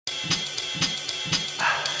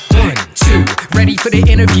Ready for the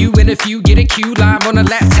interview, in a few, get a cue. Live on the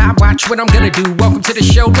laptop, watch what I'm gonna do. Welcome to the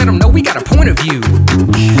show, let them know we got a point of view.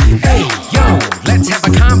 Hey, yo, let's have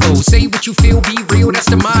a combo. Say what you feel, be real, that's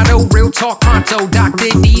the motto. Real talk pronto, Dr.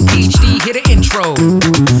 D, PhD, hit an intro.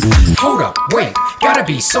 Hold up, wait, gotta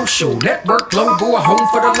be social. Network global, a home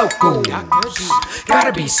for the local.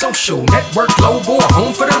 Gotta be social. Network global, a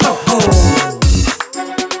home for the local.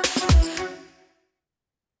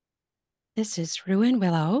 This is Ruin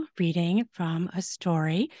Willow reading from a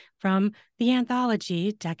story from the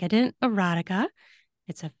anthology Decadent Erotica.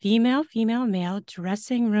 It's a female-male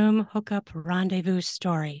dressing room hookup rendezvous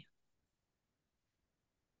story.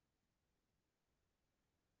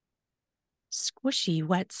 Squishy,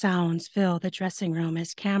 wet sounds fill the dressing room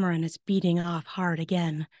as Cameron is beating off hard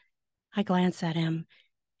again. I glance at him,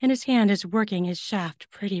 and his hand is working his shaft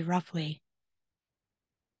pretty roughly.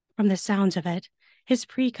 From the sounds of it, his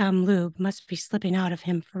pre-cum lube must be slipping out of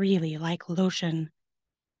him freely like lotion.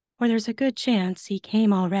 Or there's a good chance he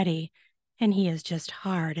came already, and he is just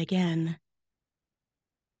hard again.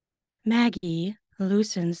 Maggie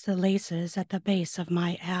loosens the laces at the base of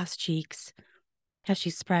my ass cheeks. As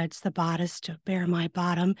she spreads the bodice to bare my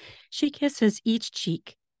bottom, she kisses each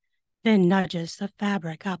cheek, then nudges the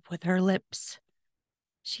fabric up with her lips.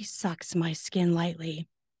 She sucks my skin lightly.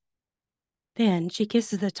 Then she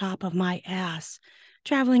kisses the top of my ass,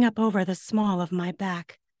 traveling up over the small of my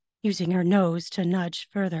back, using her nose to nudge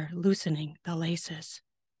further, loosening the laces.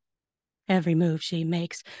 Every move she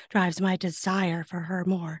makes drives my desire for her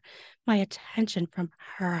more, my attention from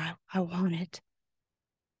her. I want it.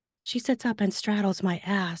 She sits up and straddles my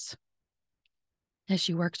ass. As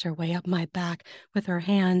she works her way up my back with her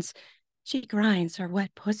hands, she grinds her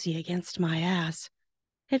wet pussy against my ass.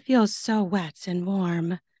 It feels so wet and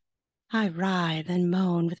warm. I writhe and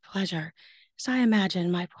moan with pleasure as I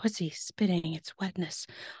imagine my pussy spitting its wetness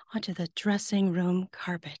onto the dressing room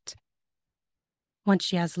carpet. Once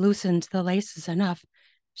she has loosened the laces enough,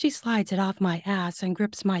 she slides it off my ass and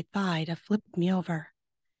grips my thigh to flip me over.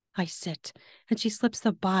 I sit, and she slips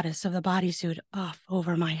the bodice of the bodysuit off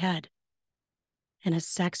over my head. In a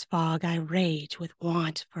sex fog, I rage with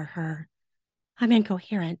want for her. I'm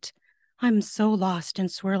incoherent. I'm so lost in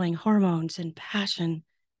swirling hormones and passion.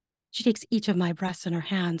 She takes each of my breasts in her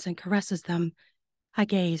hands and caresses them. I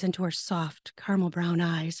gaze into her soft, caramel brown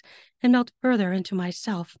eyes and melt further into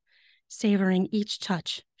myself, savoring each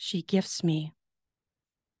touch she gifts me.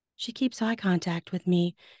 She keeps eye contact with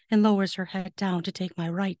me and lowers her head down to take my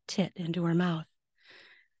right tit into her mouth.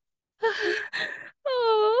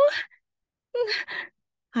 Oh.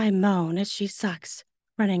 I moan as she sucks,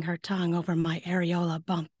 running her tongue over my areola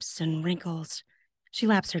bumps and wrinkles. She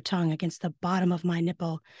laps her tongue against the bottom of my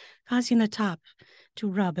nipple, causing the top to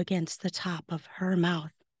rub against the top of her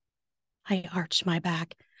mouth. I arch my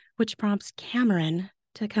back, which prompts Cameron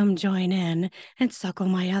to come join in and suckle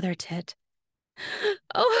my other tit.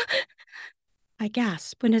 Oh! I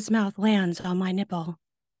gasp when his mouth lands on my nipple.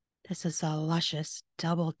 This is a luscious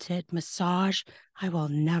double tit massage I will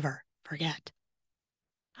never forget.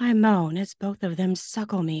 I moan as both of them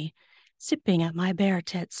suckle me, sipping at my bare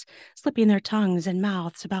tits, slipping their tongues and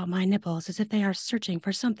mouths about my nipples as if they are searching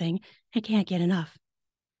for something and can't get enough.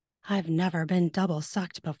 I've never been double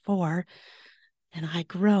sucked before, and I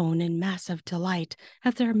groan in massive delight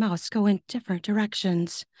as their mouths go in different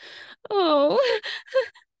directions. Oh!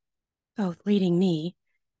 Both leading me,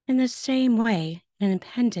 in the same way, an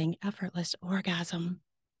impending, effortless orgasm.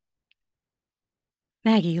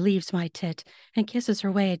 Maggie leaves my tit and kisses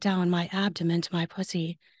her way down my abdomen to my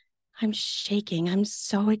pussy. I'm shaking. I'm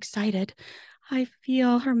so excited. I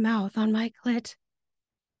feel her mouth on my clit.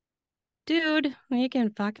 Dude, you can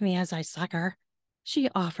fuck me as I suck her, she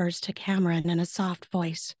offers to Cameron in a soft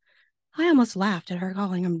voice. I almost laughed at her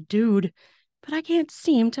calling him dude, but I can't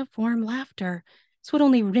seem to form laughter, so it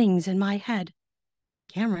only rings in my head.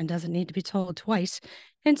 Cameron doesn't need to be told twice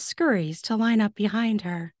and scurries to line up behind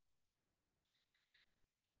her.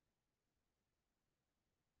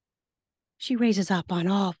 She raises up on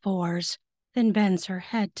all fours, then bends her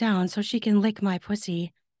head down so she can lick my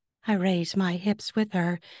pussy. I raise my hips with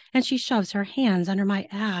her, and she shoves her hands under my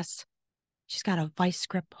ass. She's got a vice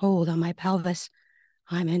grip hold on my pelvis.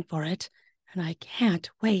 I'm in for it, and I can't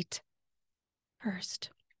wait. First,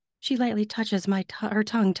 she lightly touches her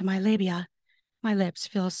tongue to my labia. My lips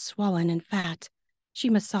feel swollen and fat. She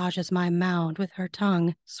massages my mound with her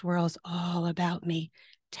tongue, swirls all about me,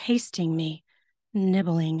 tasting me,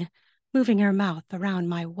 nibbling, moving her mouth around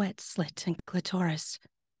my wet slit and clitoris.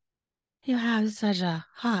 You have such a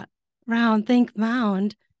hot, round, think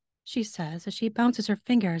mound, she says as she bounces her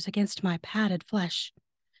fingers against my padded flesh.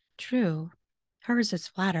 True, hers is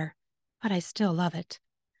flatter, but I still love it.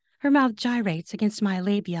 Her mouth gyrates against my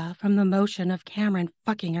labia from the motion of Cameron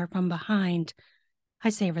fucking her from behind. I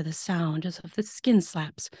savor the sound as of the skin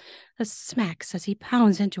slaps, the smacks as he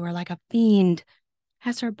pounds into her like a fiend.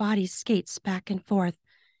 As her body skates back and forth,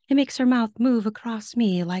 it makes her mouth move across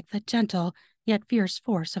me like the gentle yet fierce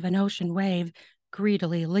force of an ocean wave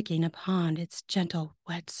greedily licking upon its gentle,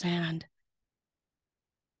 wet sand.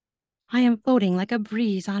 I am floating like a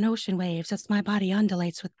breeze on ocean waves as my body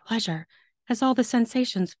undulates with pleasure, as all the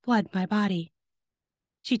sensations flood my body.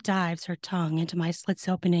 She dives her tongue into my slit's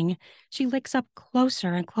opening. She licks up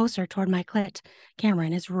closer and closer toward my clit.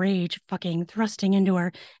 Cameron is rage fucking, thrusting into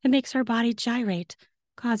her. It makes her body gyrate,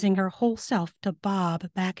 causing her whole self to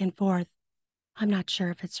bob back and forth. I'm not sure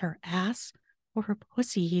if it's her ass or her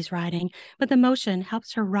pussy he's riding, but the motion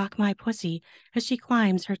helps her rock my pussy as she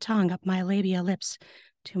climbs her tongue up my labia lips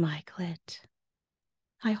to my clit.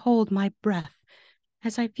 I hold my breath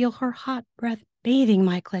as I feel her hot breath bathing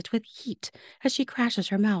my clit with heat as she crashes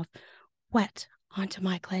her mouth wet onto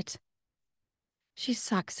my clit. She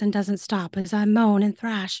sucks and doesn't stop as I moan and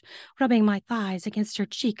thrash, rubbing my thighs against her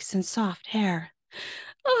cheeks and soft hair.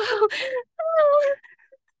 Oh, oh,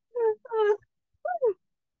 oh.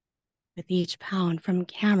 With each pound from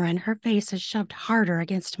Cameron, her face is shoved harder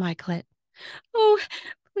against my clit. Oh,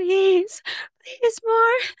 please, please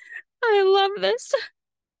more. I love this.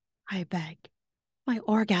 I beg. My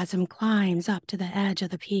orgasm climbs up to the edge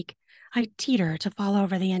of the peak. I teeter to fall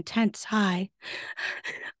over the intense high.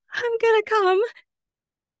 I'm gonna come.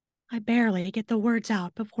 I barely get the words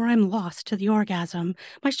out before I'm lost to the orgasm.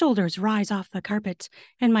 My shoulders rise off the carpet,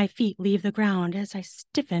 and my feet leave the ground as I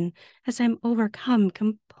stiffen as I'm overcome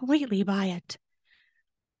completely by it.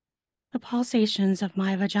 The pulsations of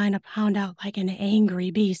my vagina pound out like an angry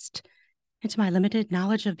beast. And to my limited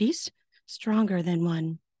knowledge of beasts, stronger than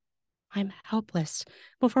one. I'm helpless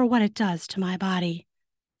before what it does to my body.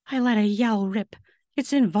 I let a yell rip.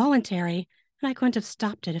 It's involuntary, and I couldn't have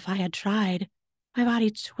stopped it if I had tried. My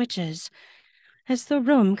body twitches as the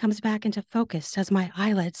room comes back into focus as my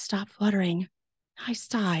eyelids stop fluttering. I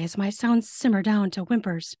sigh as my sounds simmer down to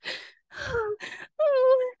whimpers.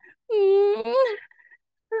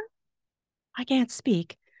 I can't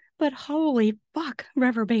speak, but holy fuck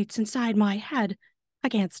reverberates inside my head. I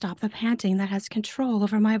can't stop the panting that has control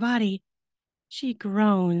over my body. She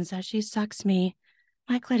groans as she sucks me.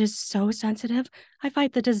 My clit is so sensitive, I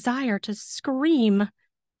fight the desire to scream.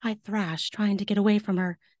 I thrash, trying to get away from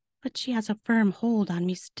her, but she has a firm hold on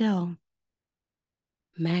me still.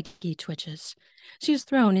 Maggie twitches. She is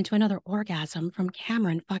thrown into another orgasm from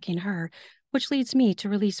Cameron fucking her, which leads me to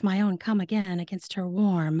release my own cum again against her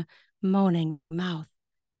warm, moaning mouth,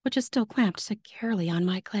 which is still clamped securely on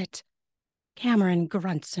my clit. Cameron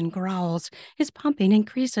grunts and growls. His pumping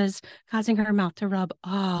increases, causing her mouth to rub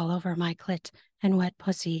all over my clit and wet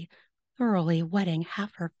pussy, thoroughly wetting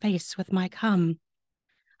half her face with my cum.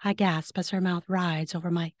 I gasp as her mouth rides over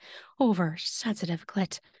my oversensitive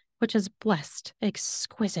clit, which is blessed,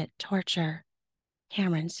 exquisite torture.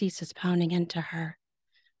 Cameron ceases pounding into her.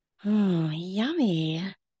 Oh,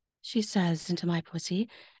 yummy, she says into my pussy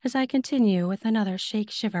as I continue with another shake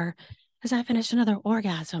shiver as I finish another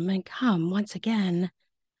orgasm and come once again.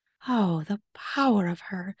 Oh, the power of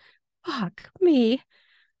her. Fuck me.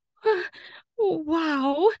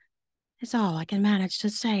 Wow, is all I can manage to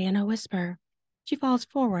say in a whisper. She falls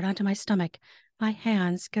forward onto my stomach. My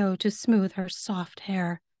hands go to smooth her soft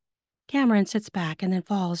hair. Cameron sits back and then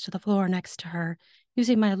falls to the floor next to her,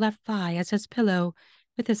 using my left thigh as his pillow,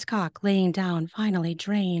 with his cock laying down, finally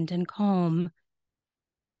drained and calm.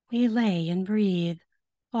 We lay and breathe,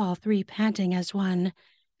 all three panting as one,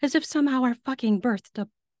 as if somehow our fucking birthed the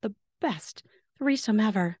best threesome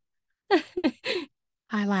ever.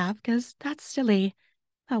 I laugh, because that's silly.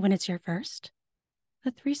 But when it's your first,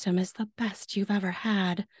 the threesome is the best you've ever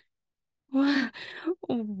had.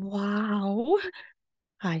 Wow,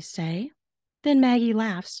 I say. Then Maggie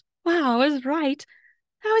laughs. Wow is right.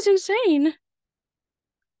 That was insane.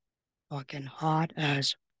 Fucking hot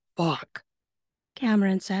as fuck,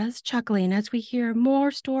 Cameron says, chuckling as we hear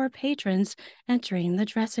more store patrons entering the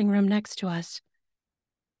dressing room next to us.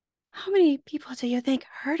 How many people do you think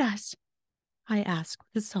heard us? I ask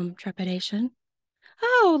with some trepidation.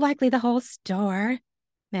 Oh, likely the whole store,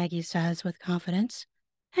 Maggie says with confidence.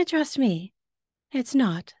 And trust me, it's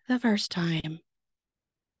not the first time.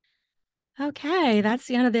 Okay, that's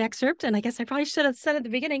the end of the excerpt, and I guess I probably should have said at the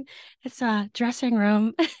beginning, it's a dressing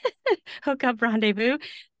room hookup rendezvous,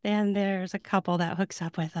 and there's a couple that hooks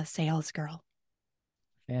up with a sales girl.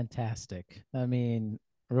 Fantastic. I mean,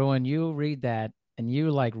 Rowan, you read that and you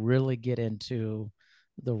like really get into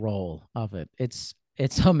the role of it. It's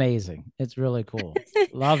it's amazing. It's really cool.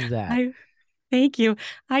 Love that. I thank you.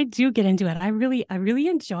 I do get into it. I really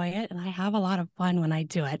enjoy it, and I have a lot of fun when I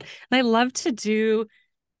do it. And I love to do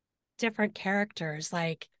different characters.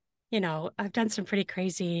 Like, I've done some pretty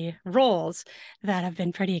crazy roles that have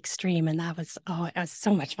been pretty extreme, and it was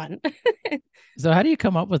so much fun. So how do you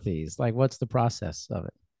come up with these? Like, what's the process of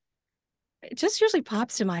It just usually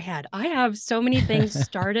pops in my head. I have so many things it?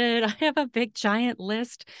 started. I have a big giant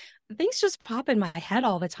list. Things just pop in my head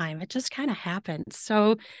all the time. It just kind of happens.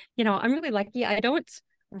 So, I'm really lucky. I don't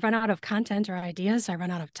run out of content or ideas. I run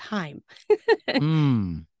out of time.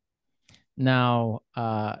 Mm. Now,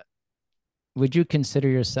 would you consider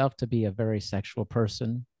yourself to be a very sexual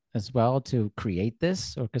person as well to create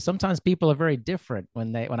this? Or because sometimes people are very different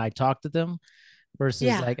when I talk to them versus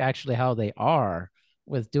Yeah. like actually how they are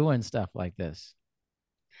with doing stuff like this.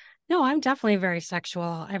 No, I'm definitely very sexual.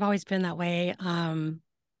 I've always been that way. I'm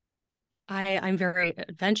very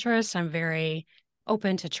adventurous. I'm very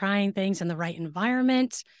open to trying things in the right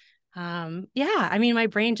environment. Yeah, I mean, my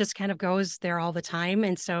brain just kind of goes there all the time.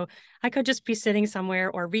 And so I could just be sitting somewhere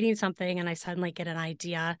or reading something and I suddenly get an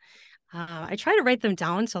idea. I try to write them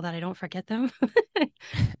down so that I don't forget them.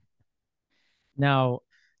 Now,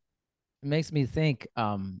 it makes me think,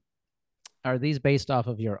 are these based off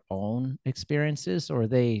of your own experiences or are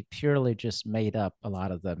they purely just made up a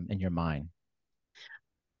lot of them in your mind?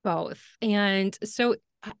 Both. And so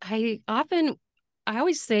I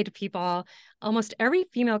always say to people, almost every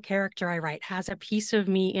female character I write has a piece of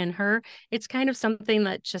me in her. It's kind of something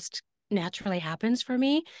that just naturally happens for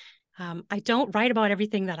me. I don't write about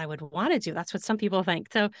everything that I would want to do. That's what some people think.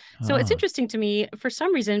 So it's Oh. interesting to me. For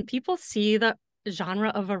some reason, people see the genre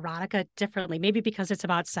of erotica differently, maybe because it's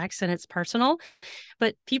about sex and it's personal,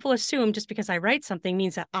 but people assume just because I write something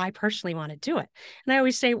means that I personally want to do it. And I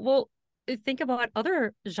always say, well, think about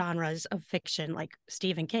other genres of fiction like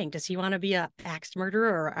Stephen King. Does he want to be a axe murderer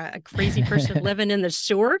or a crazy person living in the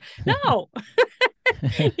sewer? No.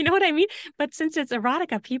 You know what I mean? But since it's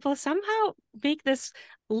erotica, people somehow make this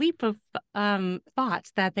leap of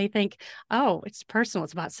thoughts that they think, oh, it's personal,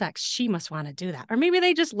 it's about sex. She must want to do that. Or maybe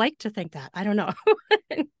they just like to think that. I don't know.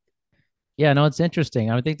 Yeah, no, it's interesting.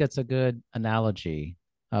 I think that's a good analogy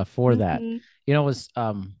for that. Hmm. You know, it was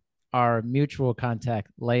our mutual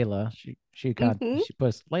contact, Layla. Hmm. She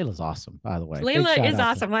puts Layla's awesome, by the way. Layla is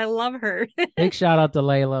awesome. I love her. Big shout out to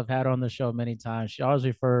Layla. I've had her on the show many times. She always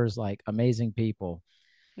refers like amazing people.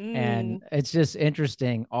 And Mm, it's just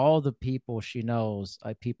interesting, all the people she knows,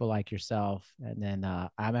 like people like yourself. And then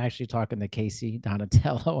I'm actually talking to Casey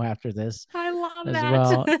Donatello after this I love as that.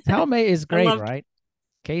 well. Talmay is I great, loved right?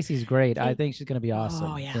 Casey's great. I Kate. think she's going to be Oh,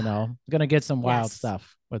 awesome. yeah. Going to get some wild Yes.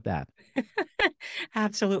 stuff with that.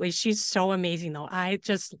 Absolutely. She's so amazing, though. I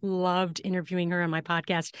just loved interviewing her on my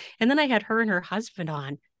podcast. And then I had her and her husband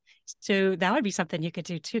on. So that would be something you could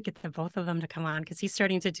do too, get the both of them to come on because he's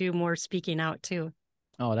starting to do more speaking out too.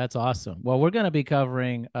 Oh, that's awesome. Well, we're going to be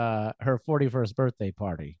covering her 41st birthday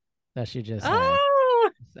party that she just had Oh,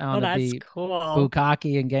 on oh, the that's beat cool.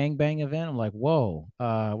 bukkake and gangbang event. I'm like, whoa,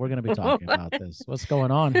 we're going to be talking about this. What's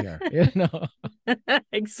going on here? You know?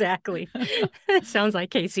 Exactly. Sounds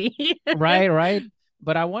like Casey. Right, right.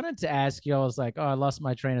 But I wanted to ask you, I was like, oh, I lost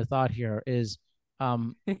my train of thought here.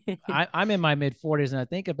 Um, I'm in my mid 40s and I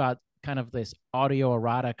think about kind of this audio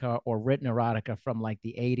erotica or written erotica from like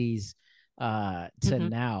the 80s to Mhm.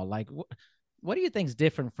 now. Like, what do you think is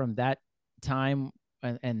different from that time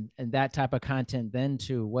and that type of content then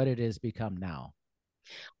to what it has become now?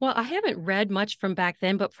 Well, I haven't read much from back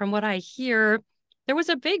then, but from what I hear, there was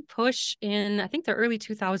a big push in, I think, the early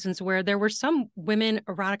 2000s where there were some women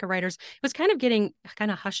erotica writers. It was kind of getting kind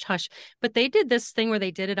of hush hush, but they did this thing where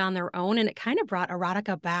they did it on their own and it kind of brought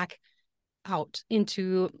erotica back out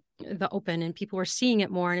into the open and people were seeing it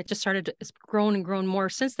more. And it just started, it's grown and grown more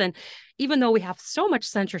since then, even though we have so much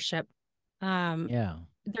censorship. Um, Yeah.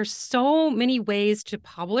 there's so many ways to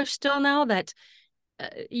publish still now that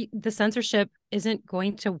the censorship isn't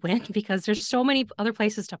going to win because there's so many other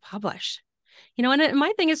places to publish. And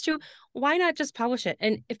my thing is to why not just publish it?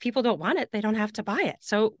 And if people don't want it, they don't have to buy it.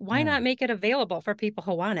 So why Yeah. not make it available for people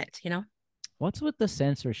who want it? What's with the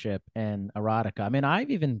censorship and erotica? I mean,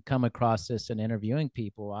 I've even come across this in interviewing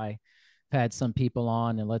people. I had some people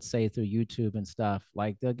on, and let's say through YouTube and stuff,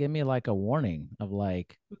 like they'll give me like a warning of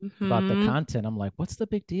like about the Hmm. content. I'm like, what's the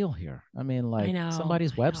big deal here? I mean, I like know.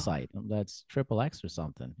 somebody's I know. website that's triple X or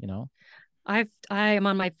something, you know? I am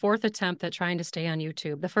on my fourth attempt at trying to stay on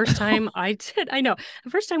YouTube. The first time I did, I know, the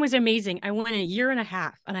first time was amazing. I went a year and a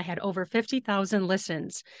half and I had over 50,000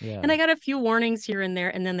 listens. And Yeah. I got a few warnings here and there,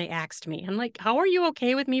 and then they axed me. I'm like, how are you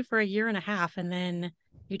okay with me for a year and a half? And then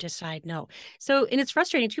you decide no. So, and it's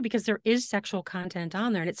frustrating too, because there is sexual content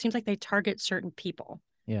on there and it seems like they target certain people.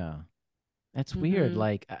 Yeah. That's weird.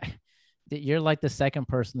 Like, you're like the second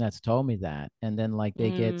person that's told me that. And then like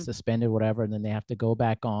they get suspended, whatever, and then they have to go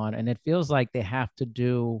back on. And it feels like they have to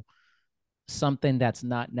do something that's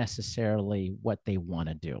not necessarily what they want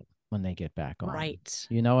to do when they get back on. Right.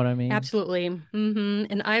 You know what I mean? Absolutely.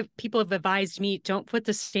 And people have advised me, don't put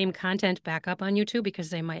the same content back up on YouTube because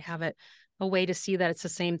they might have it a way to see that it's the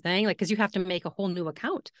same thing. Like, because you have to make a whole new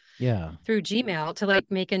account. Yeah. Through Gmail to like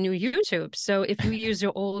make a new YouTube. So if you use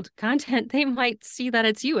your old content, they might see that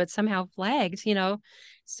it's you. It's somehow flagged, you know?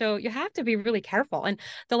 So you have to be really careful. And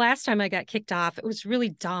the last time I got kicked off, it was really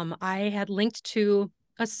dumb. I had linked to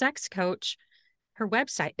a sex coach, her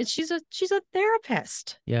website, and she's a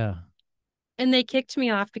therapist. Yeah. And they kicked me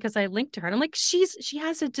off because I linked to her. And I'm like, she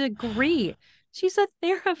has a degree. She's a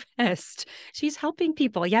therapist. She's helping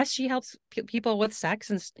people. Yes, she helps people with sex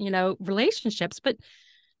and, you know, relationships, but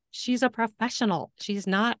she's a professional. She's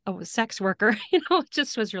not a sex worker. You know, it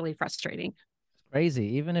just was really frustrating. It's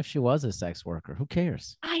crazy. Even if she was a sex worker, who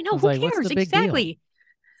cares? I know. Who Cares? What's the big exactly. Deal?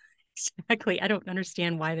 Exactly. I don't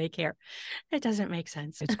understand why they care. It doesn't make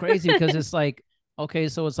sense. It's crazy because it's like, okay,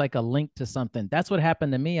 so it's like a link to something. That's what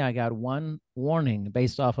happened to me. I got one warning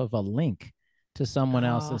based off of a link to someone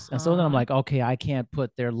else's. And so then I'm like, okay, I can't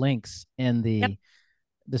put their links in the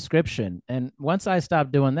description. And once I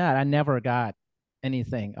stopped doing that, I never got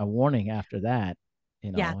anything, a warning after that.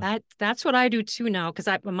 You know? Yeah, that's what I do too now, because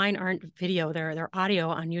mine aren't video, they're audio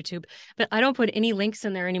on YouTube. But I don't put any links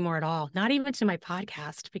in there anymore at all, not even to my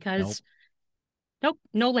podcast, because nope,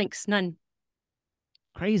 no links, none.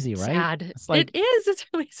 Crazy, right? Sad. It's like, it is. It's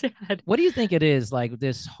really sad. What do you think it is, like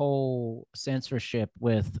this whole censorship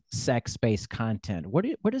with sex-based content? Where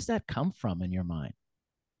does that come from in your mind?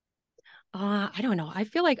 I don't know. I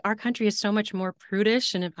feel like our country is so much more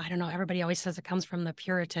prudish. And I don't know, everybody always says it comes from the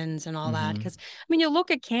Puritans and all that. Because, I mean, you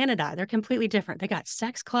look at Canada, they're completely different. They got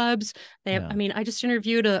sex clubs. They have, I mean, I just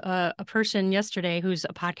interviewed a person yesterday who's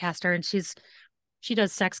a podcaster, and she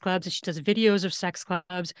does sex clubs and she does videos of sex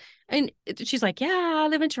clubs. And she's like, yeah, I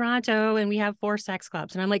live in Toronto and we have 4 sex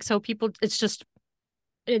clubs. And I'm like, so people, it's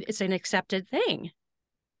an accepted thing.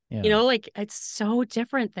 Yeah. You know, like it's so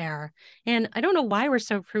different there. And I don't know why we're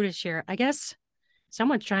so prudish here. I guess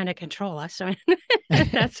someone's trying to control us. I mean,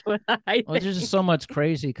 that's what I think. Well, there's just so much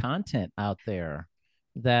crazy content out there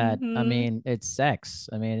that, I mean, it's sex.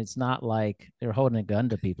 I mean, it's not like they're holding a gun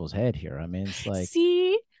to people's head here. I mean, it's like,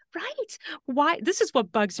 see, right. Why? This is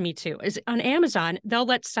what bugs me too, is on Amazon, they'll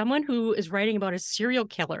let someone who is writing about a serial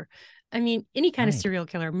killer, I mean, any kind of serial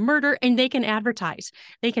killer, murder, and they can advertise,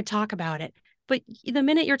 they can talk about it. But the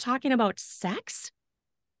minute you're talking about sex,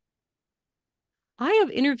 I have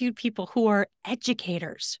interviewed people who are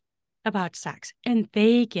educators about sex, and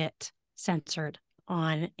they get censored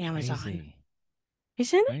on Amazon. Crazy.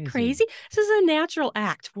 Isn't it crazy? This is a natural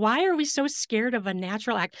act. Why are we so scared of a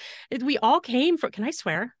natural act? We all came from, can I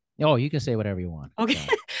swear? Oh, you can say whatever you want. Okay.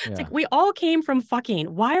 It's like we all came from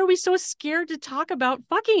fucking. Why are we so scared to talk about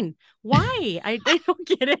fucking? Why? I don't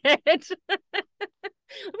get it.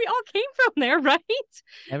 We all came from there, right?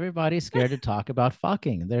 Everybody's scared to talk about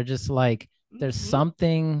fucking. They're just like, there's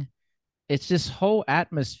something, it's this whole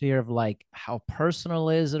atmosphere of like how personal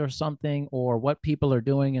is it or something, or what people are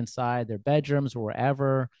doing inside their bedrooms or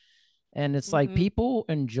wherever. And it's like people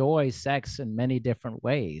enjoy sex in many different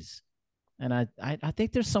ways. And I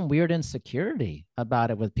think there's some weird insecurity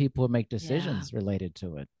about it with people who make decisions related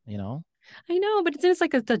to it, you know? I know, but it's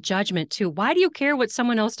like the judgment too. Why do you care what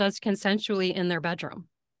someone else does consensually in their bedroom?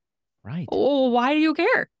 Right. Oh, why do you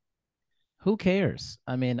care? Who cares?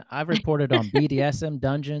 I mean, I've reported on BDSM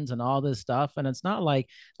dungeons and all this stuff, and it's not like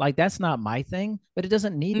that's not my thing, but it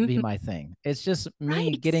doesn't need to be my thing. It's just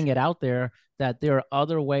me getting it out there that there are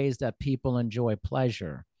other ways that people enjoy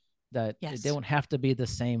pleasure, that they don't have to be the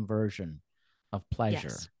same version of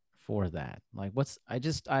pleasure for that. Like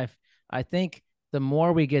I think the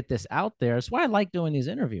more we get this out there, it's why I like doing these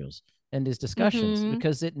interviews and these discussions,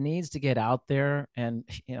 because it needs to get out there. And,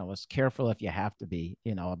 you know, it's careful if you have to be,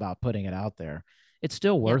 you know, about putting it out there. It's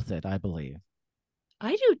still worth it, I believe.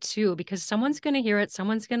 I do too, because someone's going to hear it.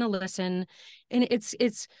 Someone's going to listen. And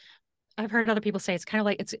I've heard other people say it's kind of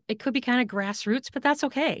like it could be kind of grassroots, but that's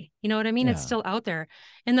okay. You know what I mean? It's still out there.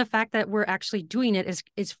 And the fact that we're actually doing it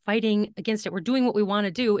is fighting against it. We're doing what we want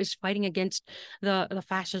to do, is fighting against the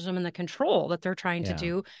fascism and the control that they're trying to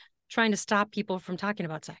do, trying to stop people from talking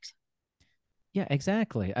about sex. Yeah,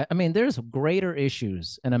 exactly. I mean, there's greater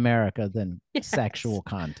issues in America than sexual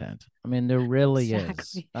content. I mean, there really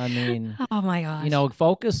is. I mean, oh my gosh. You know,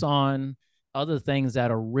 focus on other things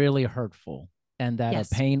that are really hurtful and that are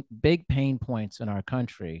Yes. big pain points in our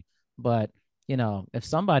country. But, if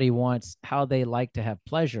somebody wants how they like to have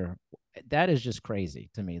pleasure, that is just crazy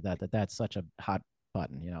to me that's such a hot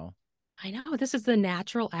button. I know this is the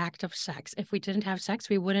natural act of sex. If we didn't have sex,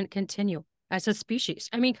 we wouldn't continue as a species.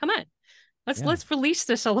 I mean, come on. Let's Yeah. let's release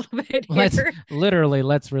this a little bit Let's here.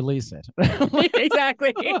 let's release it.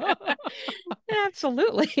 Exactly.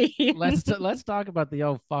 Absolutely. Let's talk about the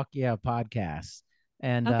old fuck yeah podcast.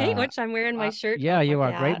 And Okay, which I'm wearing my shirt. yeah, Oh, you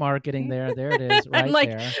fuck are great yeah. marketing there. There it is, I'm right like,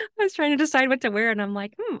 there. I was trying to decide what to wear, and I'm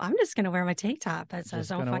like, I'm just gonna wear my tank top that says,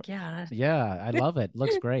 Just "Oh gonna fuck yeah." Yeah, I love it.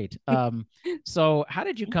 Looks great. So how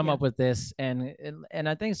did you Thank come you. up with this? And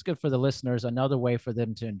I think it's good for the listeners, another way for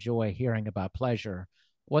them to enjoy hearing about pleasure.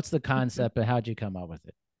 What's the Mhm. concept and how'd you come up with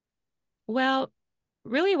it? Well,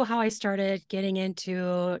 really, how I started getting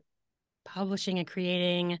into publishing and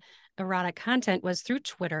creating erotic content was through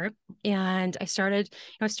Twitter. And I started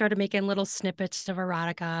making little snippets of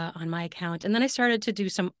erotica on my account. And then I started to do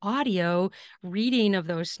some audio reading of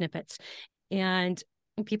those snippets. And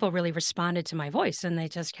people really responded to my voice and they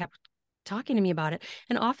just kept talking to me about it.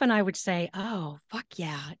 And often I would say, "Oh, fuck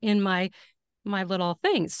yeah," in my little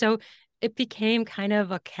things. So it became kind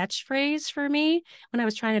of a catchphrase for me when I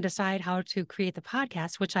was trying to decide how to create the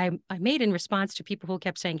podcast, which I made in response to people who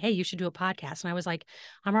kept saying, "Hey, you should do a podcast." And I was like,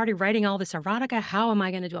 I'm already writing all this erotica. How am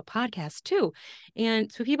I going to do a podcast too?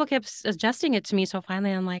 And so people kept suggesting it to me. So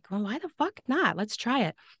finally I'm like, well, why the fuck not? Let's try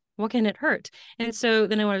it. What can it hurt? And so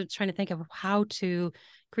then I was trying to think of how to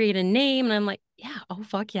create a name. And I'm like, yeah, oh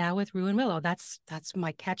fuck yeah, with Rue and Willow. That's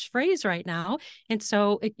my catchphrase right now. And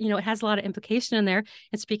so it has a lot of implication in there.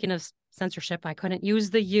 And speaking of censorship, I couldn't use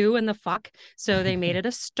the U and the fuck. So they made it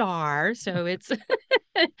a star. So it's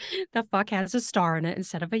the fuck has a star in it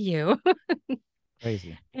instead of a U.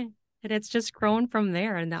 Crazy. And it's just grown from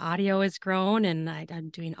there. And the audio has grown and I'm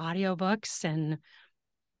doing audiobooks and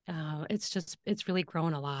it's really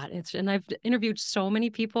grown a lot. And I've interviewed so many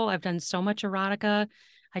people. I've done so much erotica.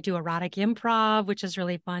 I do erotic improv, which is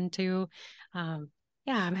really fun too. Yeah,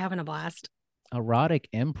 I'm having a blast. Erotic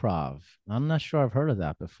improv. I'm not sure I've heard of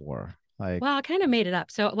that before. Like, Well, I kind of made it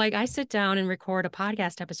up. So, like, I sit down and record a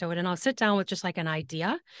podcast episode, and I'll sit down with just like an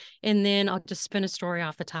idea, and then I'll just spin a story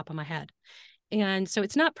off the top of my head. And so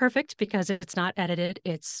it's not perfect because it's not edited.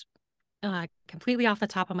 It's completely off the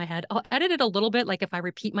top of my head. I'll edit it a little bit, like if I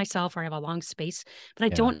repeat myself or I have a long space, but I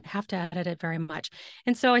yeah. don't have to edit it very much.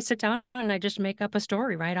 And so I sit down and I just make up a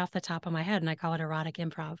story right off the top of my head, and I call it erotic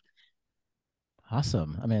improv.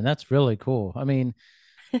 Awesome. I mean, that's really cool. I mean,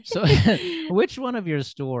 so which one of your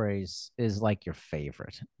stories is like your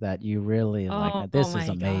favorite that you really like? Oh, Now, oh this is my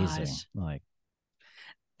amazing. gosh. Like,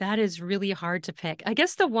 That is really hard to pick. I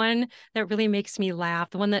guess the one that really makes me laugh,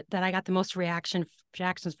 the one that I got the most reactions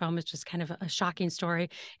from, is just kind of a shocking story,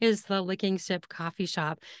 is the Licking Sip coffee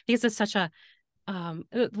shop, because it's such a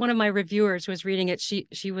one of my reviewers who was reading it,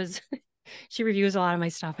 she was she reviews a lot of my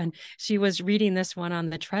stuff, and she was reading this one on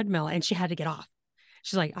the treadmill and she had to get off.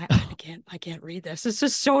 She's like, I can't read this. This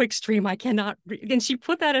is so extreme. I cannot read. And she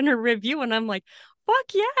put that in her review, and I'm like, fuck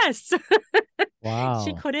yes. She wow.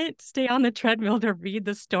 couldn't stay on the treadmill to read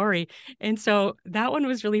the story. And so that one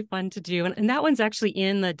was really fun to do. And that one's actually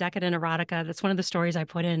in the Decadent Erotica. That's one of the stories I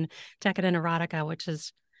put in Decadent Erotica, which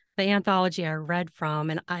is the anthology I read from.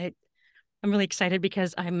 And I'm really excited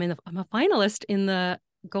because I'm a finalist in the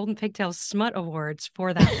Golden Pigtail Smut Awards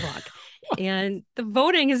for that book. And the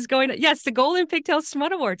voting is yes, the Golden Pigtail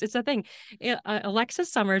Smut Awards. It's a thing.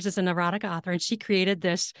 Alexis Summers is an erotic author, and she created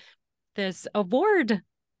this award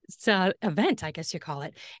event, I guess you call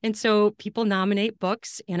it. And so people nominate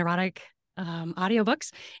books and erotic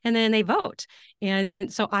audiobooks, and then they vote. And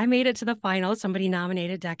so I made it to the finals. Somebody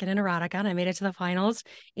nominated Decadent Erotica, and I made it to the finals.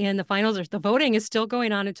 And the voting is still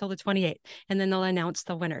going on until the 28th. And then they'll announce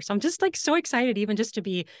the winner. So I'm just like so excited, even just to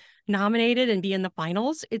be nominated and be in the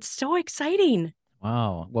finals. It's so exciting.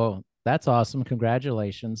 Wow. Well, that's awesome.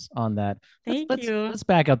 Congratulations on that. Let's Thank let's you. let's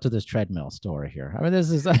back up to this treadmill story here. I mean, this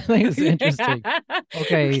is I think it's interesting.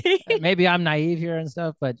 Okay, Okay. maybe I'm naive here and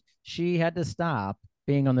stuff, but she had to stop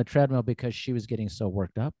being on the treadmill because she was getting so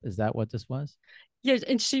worked up. Is that what this was? Yes,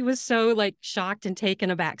 and she was so like shocked and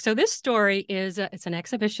taken aback. So this story it's an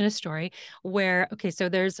exhibitionist story where so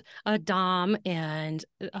there's a dom and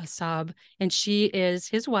a sub, and she is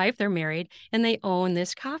his wife. They're married and they own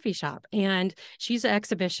this coffee shop, and she's an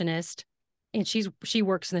exhibitionist. And she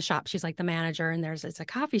works in the shop. She's like the manager, and it's a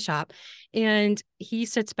coffee shop. And he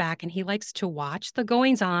sits back and he likes to watch the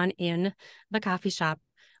goings on in the coffee shop,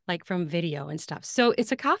 like from video and stuff. So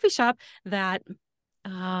it's a coffee shop that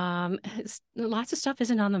Lots of stuff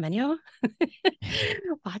isn't on the menu.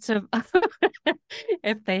 Lots of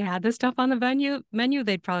if they had this stuff on the menu,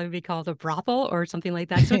 they'd probably be called a brothel or something like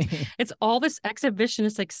that. So it's all this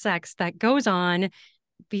exhibitionistic sex that goes on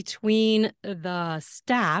between the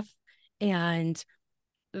staff and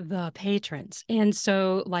the patrons. And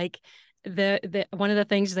so like the one of the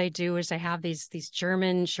things they do is they have these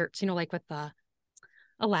German shirts, like with the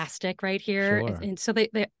elastic right here. Sure. And so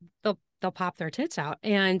they'll pop their tits out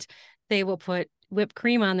and they will put whipped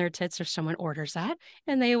cream on their tits if someone orders that.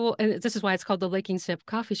 And this is why it's called the Licking Sip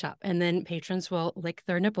Coffee Shop. And then patrons will lick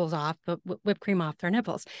their nipples off, but whipped cream off their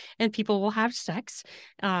nipples. And people will have sex.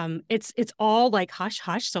 It's all like hush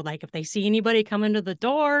hush. So like if they see anybody come into the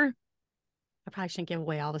door, I probably shouldn't give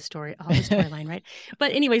away all the storyline, right?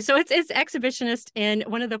 But anyway, so it's exhibitionist. And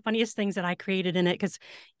one of the funniest things that I created in it, because,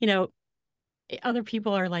 other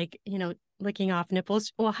people are like, licking off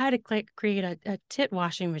nipples. Well, I had to create a tit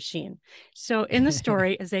washing machine. So in the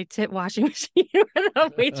story is a tit washing machine where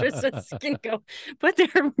the waitresses can go put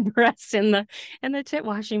their breasts in the tit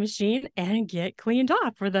washing machine and get cleaned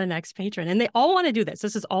off for the next patron. And they all want to do this.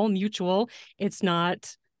 This is all mutual. It's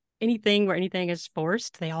not anything where anything is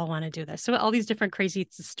forced. They all want to do this. So all these different crazy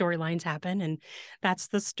storylines happen, and that's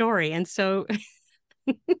the story. And so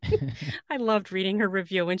I loved reading her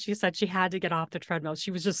review when she said she had to get off the treadmill. She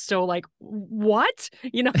was just so like, what?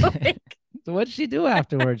 Like, so what did she do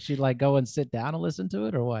afterwards? She'd like go and sit down and listen to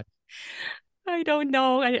it, or what? I don't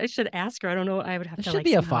know. I should ask her. I don't know. I would have There to should like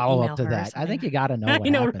be a somehow follow up email to her or that. I think something. you got to know I what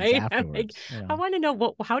know, happens right? afterwards. I want to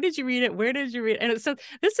know how did you read it? Where did you read it? And so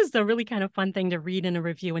this is the really kind of fun thing to read in a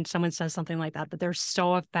review when someone says something like that they're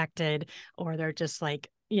so affected or they're just like,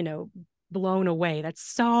 blown away. That's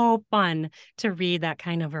so fun to read that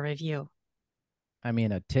kind of a review. I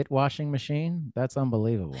mean, a tit washing machine? That's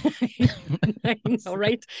unbelievable. I know,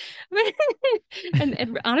 right?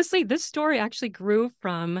 and honestly, this story actually grew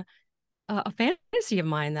from a fantasy of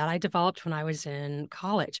mine that I developed when I was in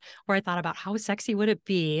college, where I thought about how sexy would it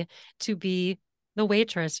be to be the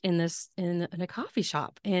waitress in a coffee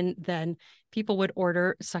shop, and then people would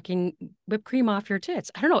order sucking whipped cream off your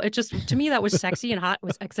tits. I don't know. It just, to me, that was sexy and hot,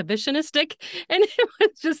 was exhibitionistic. And it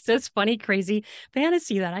was just this funny, crazy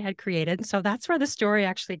fantasy that I had created. So that's where the story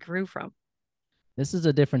actually grew from. This is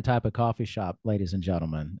a different type of coffee shop, ladies and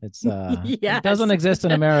gentlemen. It's yes. It doesn't exist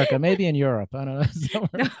in America, maybe in Europe. I don't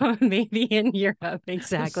know. No, maybe in Europe,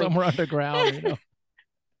 exactly. Somewhere underground,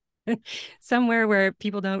 Somewhere where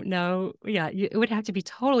people don't know. Yeah, it would have to be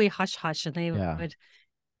totally hush hush, and they would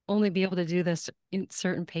only be able to do this in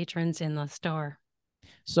certain patrons in the store.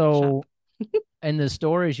 So in the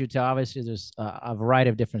stories you tell, obviously there's a variety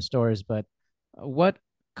of different stories, but what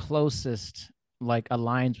closest like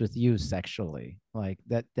aligns with you sexually, like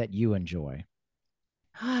that you enjoy?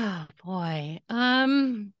 Oh boy.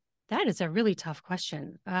 That is a really tough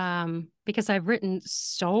question. Because I've written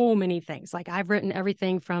so many things. Like I've written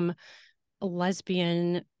everything from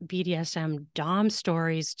lesbian BDSM dom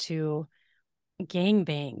stories to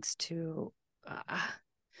gangbangs to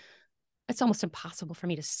it's almost impossible for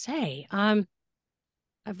me to say. I've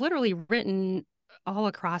literally written all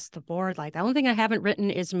across the board. Like the only thing I haven't written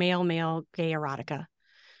is male gay erotica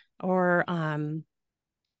or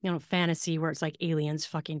fantasy where it's like aliens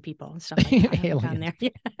fucking people and stuff like that. I haven't gone there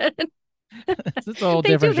yet. It's a whole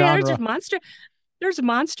different genre. There's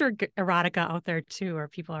monster erotica out there too, where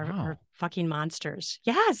people are fucking monsters.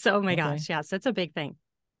 Yes. Oh my gosh. Yes. That's a big thing.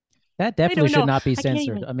 That definitely should not be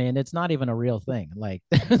censored. I mean, it's not even a real thing. Like,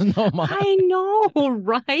 there's no I know,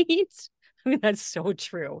 right? I mean, that's so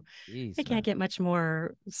true. Jeez, I can't get much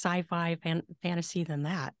more sci-fi fantasy than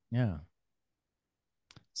that. Yeah.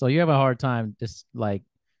 So you have a hard time just like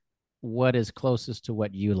what is closest to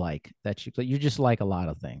what you like, that you just like a lot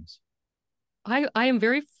of things. I am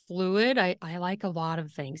very fluid. I like a lot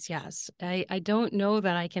of things. Yes. I don't know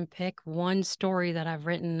that I can pick one story that I've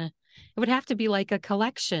written. It would have to be like a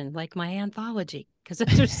collection, like my anthology, because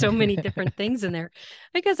there's so many different things in there,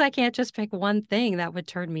 because I can't just pick one thing that would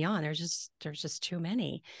turn me on. There's just too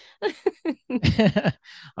many. All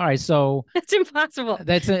right. So it's impossible.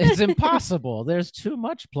 It's impossible. There's too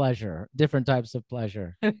much pleasure, different types of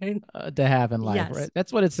pleasure to have in life. Yes. Right?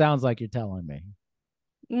 That's what it sounds like you're telling me.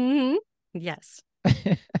 Mm-hmm. Yes.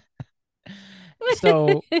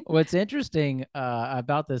 So what's interesting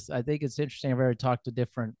about this, I think it's interesting. I've ever talked to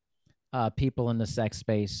different people in the sex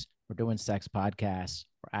space. We're doing sex podcasts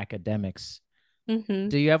or academics. Mm-hmm.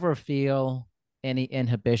 Do you ever feel any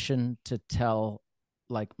inhibition to tell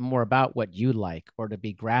like more about what you like or to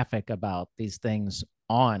be graphic about these things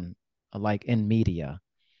on like in media,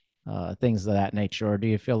 things of that nature? Or do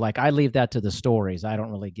you feel like I leave that to the stories? I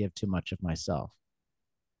don't really give too much of myself.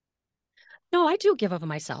 No, I do give of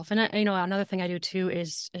myself. And another thing I do too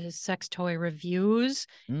is sex toy reviews.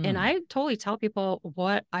 And Mm. I totally tell people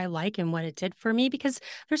what I like and what it did for me because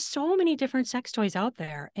there's so many different sex toys out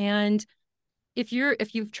there. And if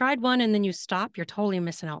you've tried one and then you stop, you're totally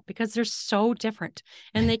missing out because they're so different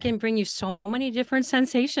and they can bring you so many different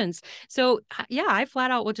sensations. So yeah, I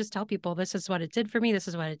flat out will just tell people this is what it did for me, this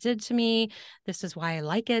is what it did to me, this is why I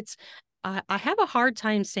like it. I have a hard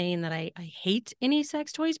time saying that I hate any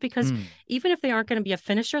sex toys because Mm. even if they aren't going to be a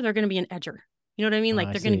finisher, they're going to be an edger. You know what I mean? Like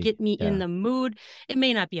I they're going to see. get me in Yeah. the mood. It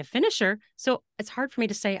may not be a finisher. So it's hard for me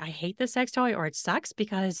to say I hate this sex toy or it sucks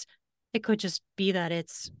because it could just be that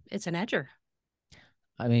it's an edger.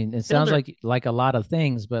 I mean, it sounds Builder. like a lot of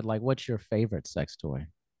things, but like, what's your favorite sex toy?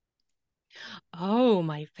 Oh,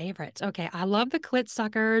 my favorites. Okay, I love the clit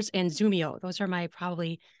suckers and Zumio. Those are my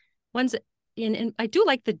probably ones that, and I do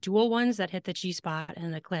like the dual ones that hit the G spot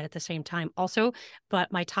and the clit at the same time also,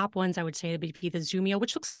 but my top ones I would say would be the Zumio,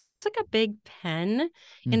 which looks like a big pen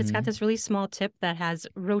and it's got Mm-hmm. this really small tip that has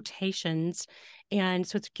rotations and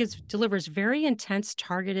so it delivers very intense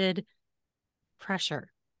targeted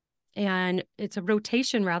pressure and it's a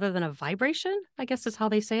rotation rather than a vibration, I guess is how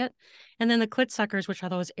they say it. And then the clit suckers, which are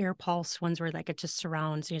those air pulse ones where like it just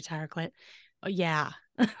surrounds the entire clit. Oh, yeah.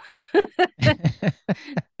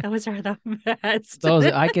 Those are the best. Those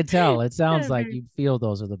I could tell. It sounds like you feel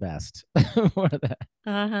those are the best.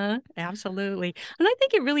 Uh-huh. Absolutely. And I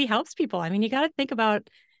think it really helps people. I mean, you got to think about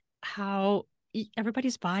how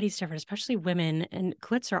everybody's body's different, especially women, and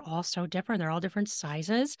clits are all so different. They're all different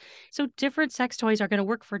sizes. So different sex toys are going to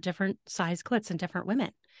work for different size clits and different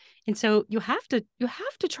women. And so you have to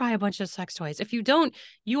try a bunch of sex toys. If you don't,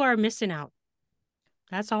 you are missing out.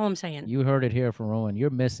 That's all I'm saying. You heard it here from Rowan. You're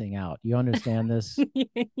missing out. You understand this?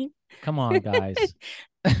 Come on, guys.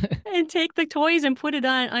 And take the toys and put it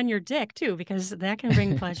on your dick too, because that can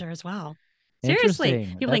bring pleasure as well. Seriously,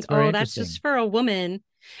 Interesting. people think, That's very oh, that's just interesting. for a woman.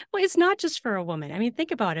 Well, it's not just for a woman. I mean,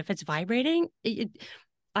 think about it. If it's vibrating,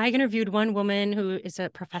 I interviewed one woman who is a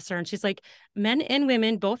professor, and she's like, men and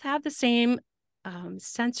women both have the same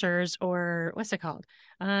sensors, or what's it called?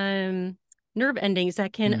 Nerve endings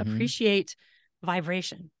that can Mm-hmm. appreciate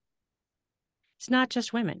vibration. It's not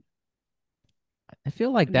just women. I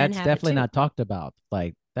feel like Men that's have it definitely too. not talked about.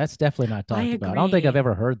 Like that's definitely not I talked about. I don't think I've agree.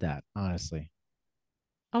 ever heard that, honestly.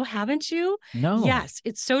 Oh, haven't you? No. Yes,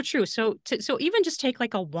 it's so true. So even just take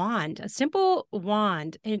like a wand, a simple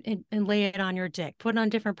wand, and lay it on your dick. Put it on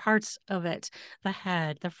different parts of it, the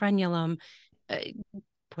head, the frenulum. Uh,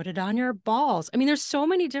 Put it on your balls. I mean, there's so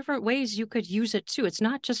many different ways you could use it too. It's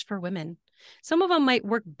not just for women. Some of them might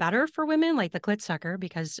work better for women, like the clit sucker,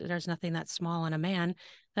 because there's nothing that small on a man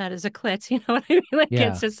that is a clit. You know what I mean? Like it's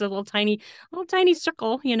Yeah. just a little tiny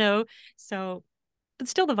circle. So, but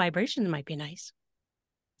still, the vibration might be nice.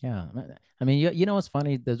 Yeah. I mean, you know what's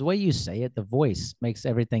funny? The way you say it, the voice makes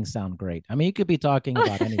everything sound great. I mean, you could be talking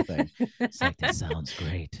about anything. It's like, this sounds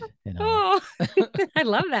great, you know. Oh, I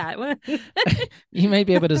love that. You may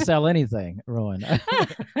be able to sell anything, Rowan.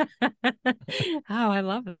 Oh, I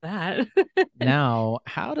love that. Now,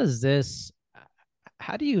 how do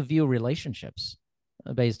you view relationships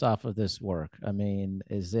based off of this work? I mean,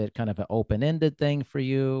 is it kind of an open-ended thing for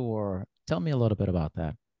you, or tell me a little bit about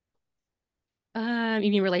that? You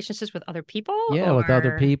mean relationships with other people Yeah, with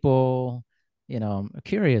other or people, I'm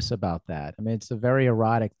curious about that. I mean, it's a very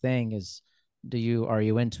erotic thing. Are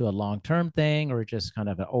you into a long-term thing or just kind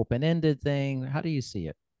of an open-ended thing? How do you see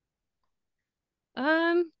it?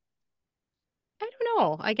 um I don't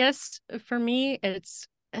know. I guess for me it's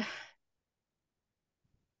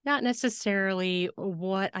not necessarily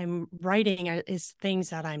what I'm writing is things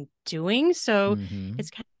that I'm doing. So Mm-hmm. it's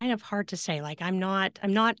kind of hard to say. Like I'm not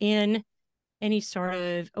in any sort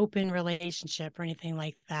of open relationship or anything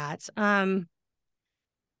like that. I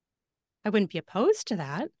wouldn't be opposed to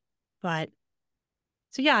that, but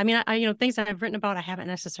so yeah, I mean, things that I've written about, I haven't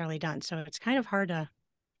necessarily done. So it's kind of hard to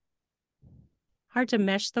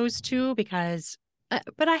mesh those two because,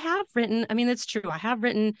 but I have written. I mean, it's true. I have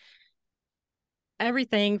written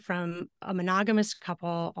everything from a monogamous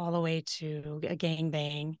couple all the way to a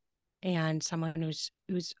gangbang, and someone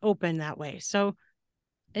who's open that way. So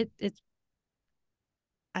it's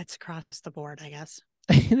across the board, I guess.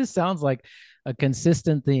 This sounds like a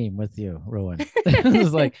consistent theme with you, Rowan.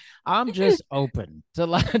 It's like I'm just open to a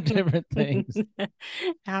lot of different things.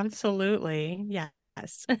 Absolutely.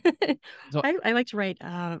 Yes. So, I like to write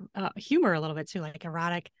humor a little bit too, like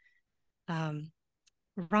erotic. Um,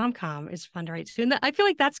 Rom-com is fun to write too. And I feel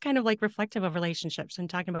like that's kind of like reflective of relationships and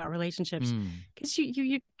talking about relationships mm, because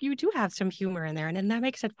you do have some humor in there and that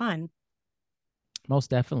makes it fun. most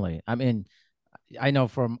definitely. I mean, I know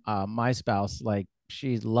from my spouse, like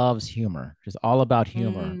she loves humor. She's all about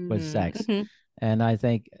humor with sex. Mhm. And I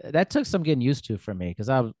think that took some getting used to for me because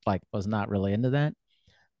I was like was not really into that.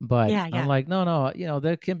 But Yeah, I'm yeah. like, no, no,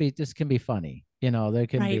 there can be this can be funny. There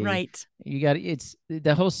can Right, be right. you got it's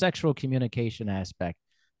the whole sexual communication aspect,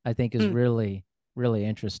 I think is Mm. really, really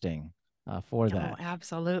interesting for Oh, that.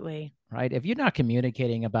 absolutely. Right. If you're not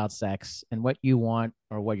communicating about sex and what you want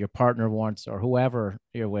or what your partner wants or whoever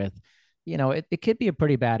you're with, it could be a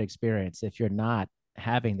pretty bad experience if you're not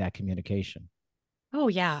having that communication. Oh,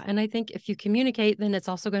 yeah. And I think if you communicate, then it's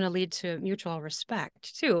also going to lead to mutual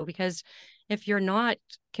respect too, because if you're not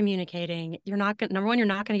communicating, you're not going number one, you're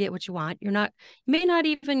not going to get what you want. You may not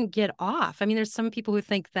even get off. I mean, there's some people who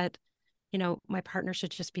think that, my partner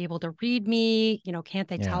should just be able to read me. Can't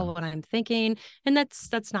they Yeah. tell what I'm thinking? And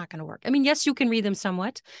that's not going to work. I mean, yes, you can read them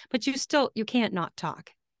somewhat, but you can't not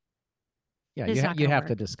talk. Yeah, It's not you going to have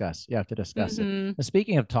to work. discuss. You have to discuss it. Hmm. And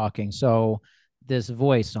speaking of talking, so this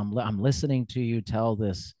voice, I'm listening to you tell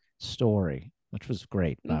this story, which was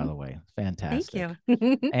great, by Hmm. the way, Thank fantastic.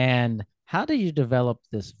 you. And how did you develop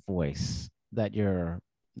this voice that you're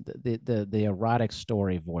the erotic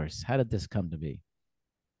story voice? How did this come to be?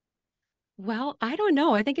 Well, I don't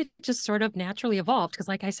know. I think it just sort of naturally evolved because,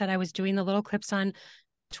 like I said, I was doing the little clips on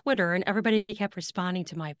Twitter and everybody kept responding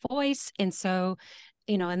to my voice. And so,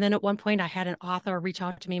 and then at one point I had an author reach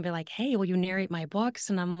out to me and be like, hey, will you narrate my books?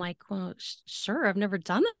 And I'm like, well, sure. I've never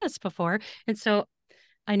done this before. And so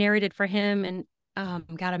I narrated for him and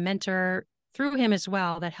got a mentor through him as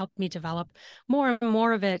well that helped me develop more and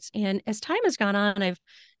more of it. And as time has gone on, I've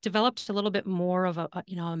developed a little bit more of a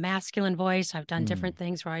masculine voice. I've done Mm, different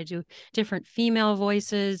things where I do different female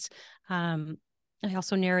voices. Um, I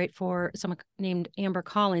also narrate for someone named Amber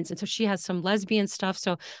Collins, and so she has some lesbian stuff.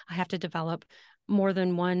 So I have to develop more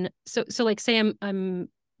than one. So like say I'm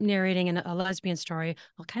narrating a lesbian story,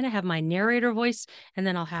 I'll kind of have my narrator voice, and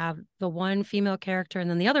then I'll have the one female character and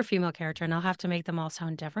then the other female character, and I'll have to make them all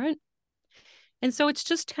sound different. And so it's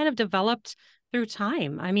just kind of developed through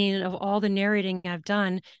time. I mean, of all the narrating I've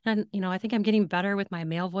done, and I think I'm getting better with my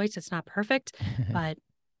male voice. It's not perfect, but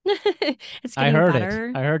it's I getting heard it.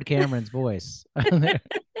 better. I heard Cameron's voice.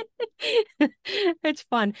 It's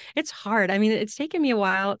fun. It's hard. I mean, it's taken me a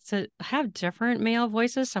while to have different male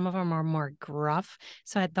voices. Some of them are more gruff.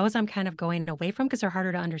 So those I'm kind of going away from because they're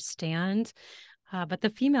harder to understand. But the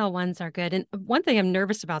female ones are good. And one thing I'm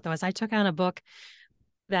nervous about though is I took on a book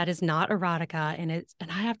that is not erotica, and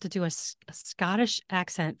I have to do a Scottish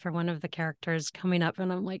accent for one of the characters coming up, and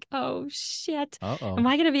I'm like, oh shit, am Uh-oh.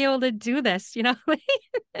 I going to be able to do this?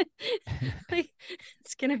 Like,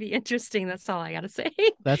 it's going to be interesting. That's all I got to say.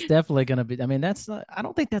 That's definitely going to be, I mean, that's not, I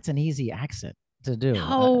don't think that's an easy accent to do.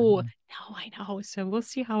 No, I know. So we'll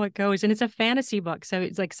see how it goes. And it's a fantasy book, so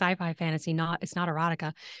it's like sci-fi fantasy, it's not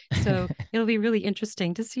erotica. So it'll be really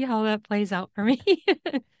interesting to see how that plays out for me.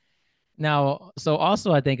 Now, so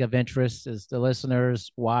also I think of interest is the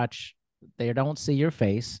listeners watch, they don't see your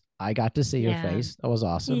face. I got to see your Yeah, face. That was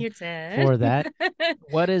awesome you did. for that.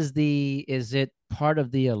 Is it part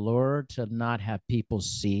of the allure to not have people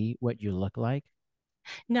see what you look like?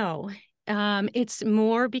 No, it's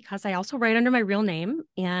more because I also write under my real name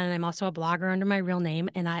and I'm also a blogger under my real name.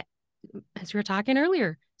 And as we were talking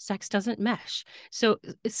earlier, sex doesn't mesh. So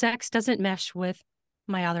sex doesn't mesh with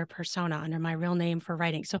my other persona under my real name for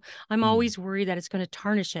writing. So I'm Hmm. always worried that it's going to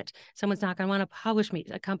tarnish it. Someone's not going to want to publish me.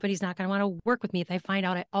 A company's not going to want to work with me if they find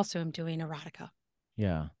out I also am doing erotica.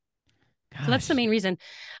 Yeah. So that's the Gosh. main reason.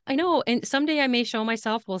 I know, and someday I may show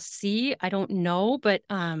myself. We'll see. I don't know, but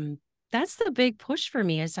that's the big push for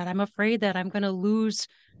me is that I'm afraid that I'm going to lose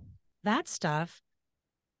that stuff.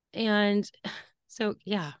 And so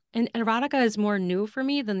yeah, and erotica is more new for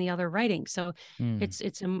me than the other writing. So Hmm.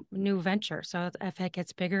 it's a new venture. So if it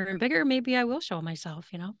gets bigger and bigger, maybe I will show myself.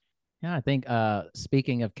 Yeah, I think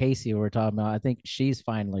speaking of Casey, we were talking about, I think she's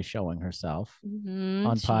finally showing herself Hmm.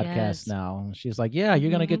 on She podcasts is. now. She's like, "Yeah,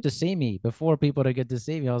 you're gonna Hmm. get to see me before people to get to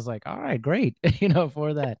see me." I was like, "All right, great,"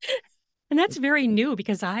 for that. And that's very new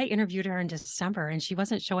because I interviewed her in December and she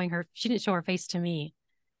didn't show her face to me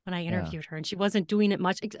when I Yeah. interviewed her, and she wasn't doing it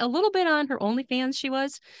much. A little bit on her OnlyFans, she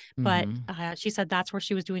was, but Mm-hmm. she said that's where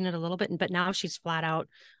she was doing it a little bit. But now she's flat out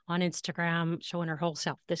on Instagram showing her whole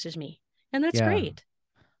self. This is me, and that's Yeah. great.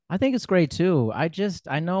 I think it's great too. I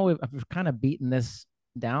know I've kind of beaten this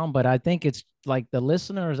down, but I think it's like the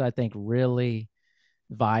listeners, I think, really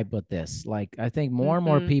vibe with this. Like, I think more and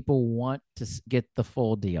more Hmm. people want to get the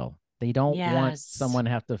full deal. They don't want Yes. someone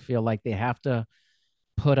to have to feel like they have to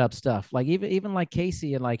put up stuff. Like even like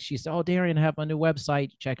Casey, and like she said, "Oh, Darian, I have a new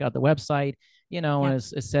website. Check out the website." And Yep.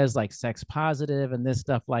 it says like sex positive and this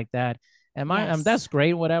stuff like that. That's Yes.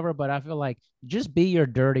 great, whatever. But I feel like just be your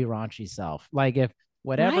dirty, raunchy self. Like if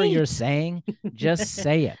whatever you're Right. saying, just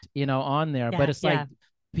say it, on there. But Yeah. it's like Yeah.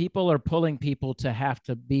 people are pulling people to have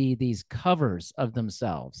to be these covers of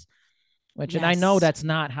themselves, and I know Yes. that's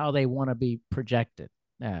not how they want to be projected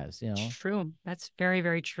as. True. That's very,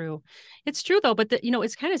 very true. It's true though, but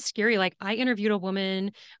it's kind of scary. Like I interviewed a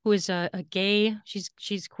woman who is a gay. She's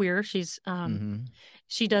queer. Mm-hmm.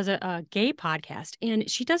 She does a gay podcast, and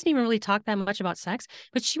she doesn't even really talk that much about sex.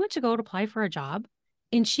 But she went to go to apply for a job,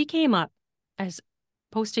 and she came up as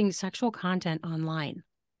posting sexual content online.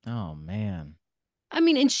 Oh man, I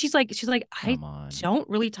mean, and she's like, I come on. don't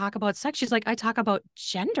really talk about sex. She's like, I talk about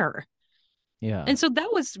gender. Yeah. And so that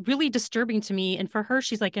was really disturbing to me. And for her,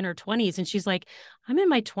 she's like in her 20s and she's like, I'm in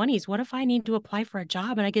my 20s. What if I need to apply for a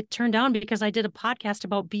job and I get turned down because I did a podcast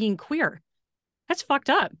about being queer? That's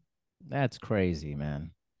fucked up. That's crazy,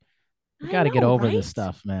 man. We I got to get know, over this right?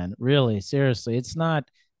 stuff, man. Really, seriously. It's not,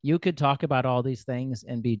 you could talk about all these things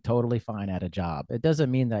and be totally fine at a job. It doesn't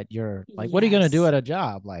mean that you're like, what are you going to do Yes. at a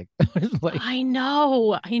job? Like, like, I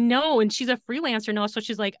know. I know. And she's a freelancer now. So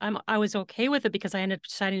she's like, I was okay with it because I ended up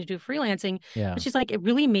deciding to do freelancing. yeah, But she's like, it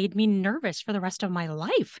really made me nervous for the rest of my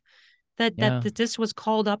life yeah. that this was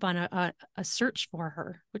called up on a search for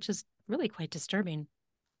her, which is really quite disturbing.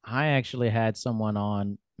 I actually had someone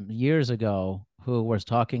on years ago who was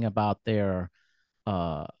talking about their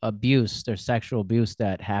abuse, their sexual abuse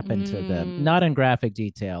that happened to them. Mm, Not in graphic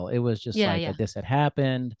detail. It was just yeah, like yeah. that this had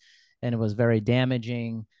happened and it was very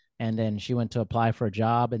damaging. And then she went to apply for a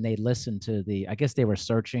job and they listened to I guess they were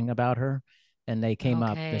searching about her and they came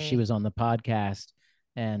up that she Okay. was on the podcast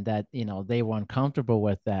and that, they were uncomfortable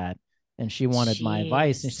with that. And she wanted my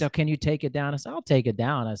advice. And she Jeez. said, can you take it down? I said, I'll take it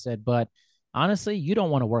down. I said, but honestly, you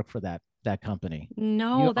don't want to work for that company. You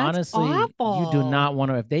No, that's honestly, you do awful. not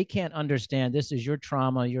want to, if they can't understand this is your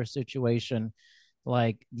trauma, your situation,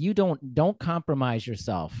 like you don't compromise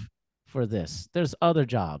yourself for this. There's other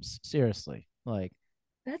jobs, seriously. Like,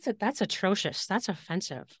 That's atrocious. That's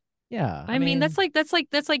offensive. yeah, I I mean, mean, that's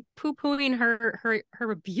like poo-pooing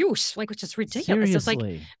her abuse, like which is ridiculous. It's like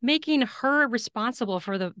seriously. making her responsible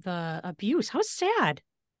for the abuse. How sad.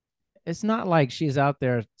 It's not like she's out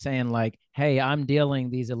there saying like, "Hey, I'm dealing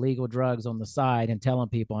these illegal drugs on the side and telling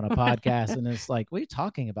people on a podcast." And it's like, what are you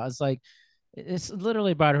talking about? It's like it's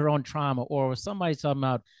literally about her own trauma or somebody talking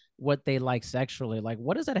about what they like sexually. Like,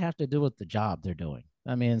 what does that have to do with the job they're doing?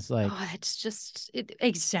 I mean, it's like, Oh, it's just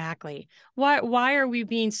exactly. Why are we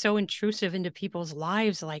being so intrusive into people's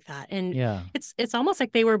lives like that? And yeah, it's almost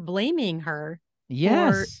like they were blaming her for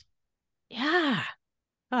yes. yeah.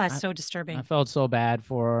 Oh, it's I, so I disturbing. felt so bad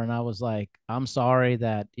for her. And I was like, I'm sorry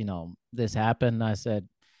that, this happened. I said,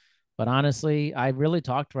 but honestly, I really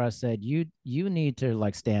talked to her. I said, you need to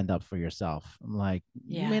like stand up for yourself. I'm like,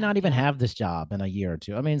 you may Yeah, not even yeah. have this job in a year or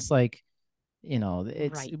two. I mean, it's like, we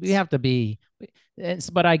Right. have to be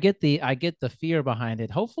but I get the fear behind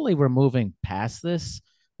it. Hopefully we're moving past this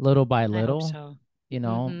little by I hope little, so. but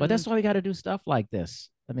Mm-hmm. that's why we got to do stuff like this.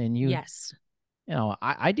 I mean, Yes.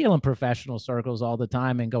 I deal in professional circles all the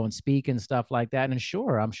time and go and speak and stuff like that. And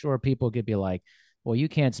sure, I'm sure people could be like, well, you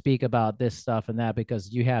can't speak about this stuff and that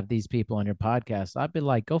because you have these people on your podcast. I'd be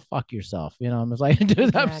like, go fuck yourself. I'm just like,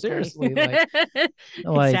 dude, I'm Exactly. seriously like,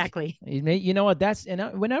 Exactly. you know what? That's,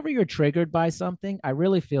 whenever you're triggered by something, I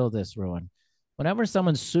really feel this, Ruin. Whenever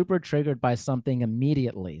someone's super triggered by something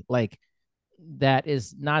immediately, like that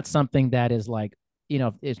is not something that is like,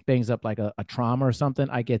 if it brings up like a trauma or something,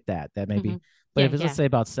 I get that Hmm. maybe. But Yeah, if it's, let's yeah. say,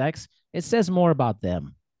 about sex, it says more about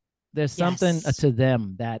them. There's something Yes. to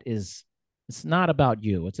them that is, it's not about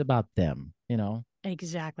you. It's about them.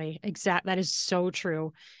 Exactly. That is so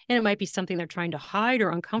true. And it might be something they're trying to hide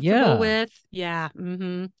or uncomfortable Yeah. with. Yeah.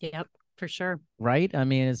 Mm-hmm. Yep, for sure. Right. I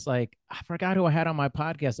mean, it's like, I forgot who I had on my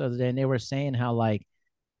podcast the other day, and they were saying how like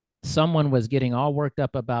someone was getting all worked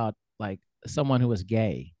up about like someone who was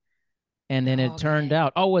gay. And then it turned Okay.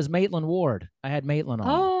 out, oh, it was Maitland Ward. I had Maitland on.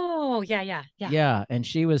 Oh, yeah, yeah, yeah. Yeah. And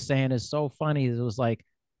she was saying it's so funny. It was like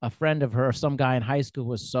a friend of her, some guy in high school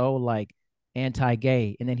was so like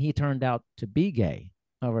anti-gay. And then he turned out to be gay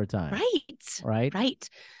over time. Right. Right. Right.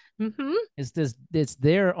 Mm-hmm. It's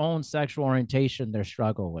their own sexual orientation they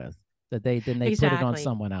struggle with that they put it on Exactly.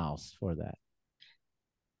 someone else for that.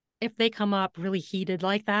 If they come up really heated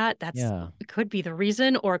like that, that's Yeah. it could be the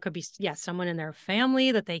reason, or it could be, yeah, someone in their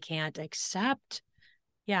family that they can't accept.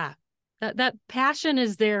 Yeah. That passion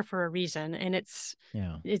is there for a reason. And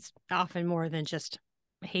Yeah. it's often more than just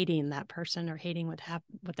hating that person or hating what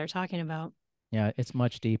they're talking about. Yeah, it's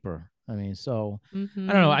much deeper. I mean, so I don't know.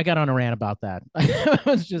 Mm-hmm. I got on a rant about that.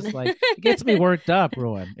 It's just like it gets me worked up,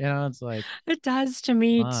 Ruin. It's like, It does to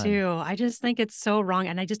me fun. too. I just think it's so wrong,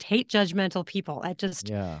 and I just hate judgmental people.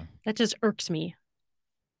 Yeah, That just irks me.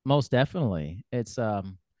 most definitely. It's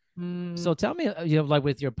Mm. So tell me, you have like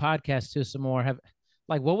with your podcast too, some more. Have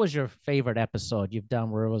like what was your favorite episode you've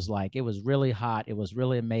done where it was like it was really hot, it was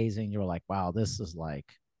really amazing. You were like, wow, this is like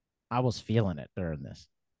I was feeling it during this.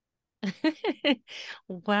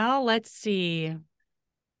 Well, let's see.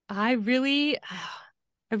 I really,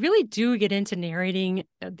 I really do get into narrating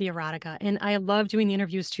the erotica, and I love doing the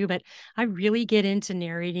interviews too. But I really get into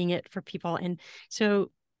narrating it for people, and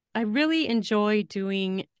so I really enjoy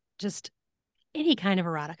doing just any kind of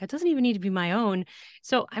erotica. It doesn't even need to be my own.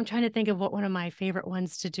 So I'm trying to think of what one of my favorite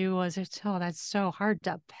ones to do was. Oh, that's so hard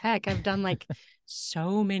to pick. I've done like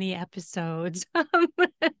so many episodes. Did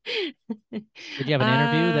you have an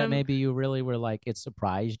interview that um, maybe you really were like it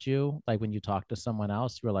surprised you? Like when you talked to someone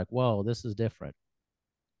else, you were like, whoa, this is different.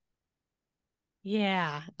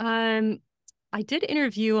 yeah. I did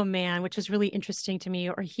interview a man, which was really interesting to me,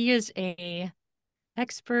 or he is a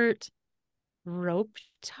expert rope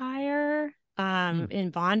tire Hmm.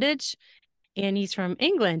 in bondage, and he's from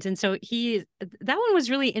England. And so that one was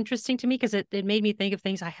really interesting to me because it made me think of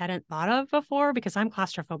things I hadn't thought of before because I'm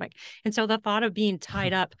claustrophobic. And so the thought of being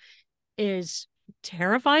tied up is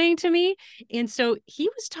terrifying to me. And so he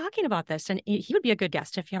was talking about this, and he would be a good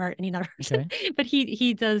guest if you ever need another person. Okay. But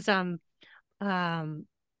he does um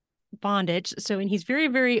bondage. So, and he's very,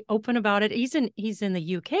 very open about it. He's in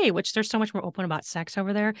the UK, which there's so much more open about sex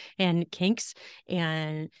over there and kinks.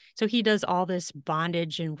 And so he does all this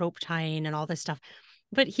bondage and rope tying and all this stuff.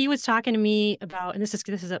 But he was talking to me about, and this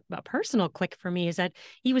is a personal click for me, is that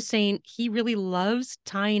he was saying he really loves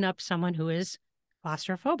tying up someone who is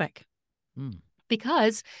claustrophobic Hmm.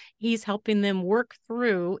 because he's helping them work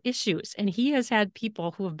through issues. And he has had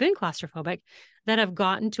people who have been claustrophobic that have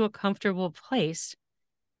gotten to a comfortable place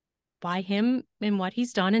by him and what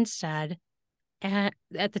he's done and said at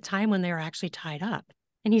the time when they were actually tied up.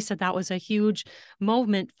 And he said that was a huge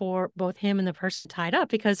moment for both him and the person tied up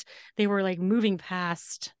because they were like moving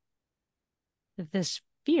past this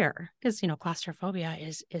fear. Because, claustrophobia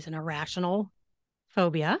is an irrational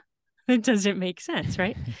phobia. It doesn't make sense,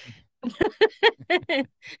 right?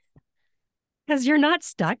 Because you're not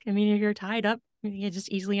stuck. I mean, if you're tied up, you can just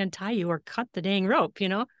easily untie you or cut the dang rope.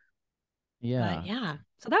 But Yeah. yeah,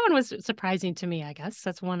 so that one was surprising to me, I guess.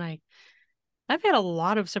 That's one I've had a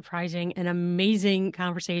lot of surprising and amazing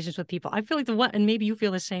conversations with people. I feel like and maybe you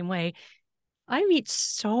feel the same way. I meet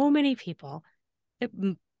so many people. It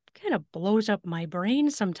kind of blows up my brain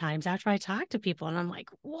sometimes after I talk to people. And I'm like,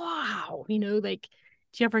 wow, like,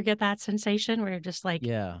 do you ever get that sensation where you're just like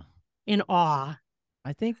Yeah. in awe?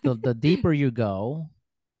 I think the deeper you go,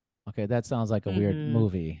 okay, that sounds like a weird Mm-hmm.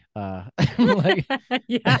 movie. Like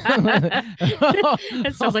Yeah.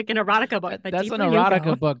 It sounds like an erotica book. The that's an deeper you go.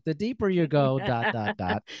 erotica book. The deeper you go, dot dot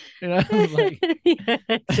dot. Like Yeah,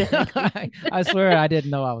 exactly. I swear I didn't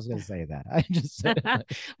know I was gonna say that. I just said it.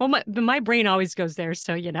 Like, Well, my brain always goes there,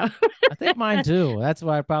 so. I think mine too. That's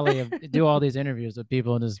why I probably do all these interviews with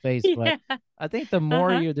people in this space. But Yeah. I think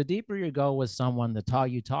Uh-huh. the deeper you go with someone,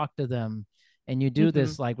 you talk to them, and you do Hmm.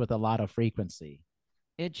 this like with a lot of frequency.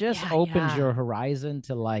 It just Yeah, opens yeah. your horizon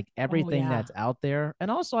to like Oh, everything yeah. that's out there.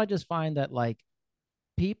 And also, I just find that like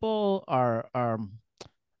people are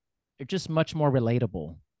just much more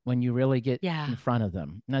relatable when you really get in Yeah. front of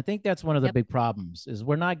them. And I think that's one of the Yep. big problems is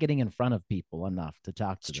we're not getting in front of people enough to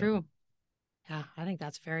talk It's to them. true. Yeah, I think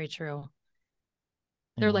that's very true.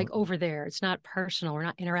 You They're know, like over there. It's not personal. We're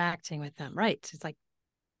not interacting with them. Right. It's like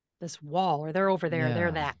this wall, or they're over there. They're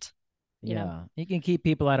yeah. that. Yeah. You can keep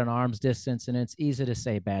people at an arm's distance and it's easy to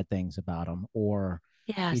say bad things about them or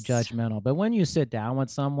be Yes. judgmental. But when you sit down with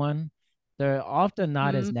someone, they're often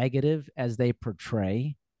not as Mm-hmm. negative as they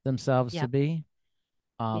portray themselves to Yep. be.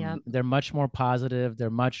 Yep. They're much more positive.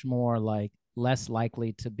 They're much more like less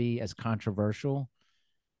likely to be as controversial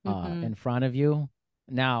Mm-hmm. in front of you.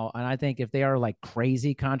 Now, and I think if they are like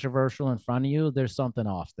crazy controversial in front of you, there's something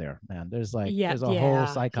off there, man. Yep. There's a whole Yeah. Yeah.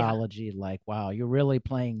 psychology like, wow, you're really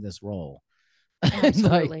playing this role. Like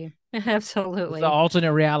Absolutely. there's an Absolutely.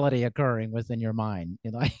 alternate reality occurring within your mind,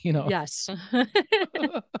 Yes.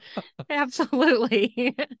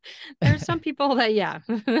 Absolutely. There's some people that, yeah,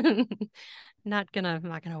 not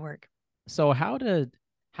gonna work. So how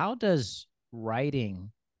does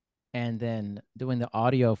writing and then doing the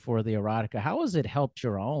audio for the erotica, how has it helped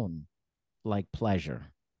your own like pleasure?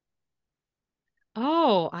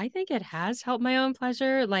 Oh, I think it has helped my own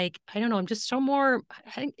pleasure. Like, I don't know, I'm just so more,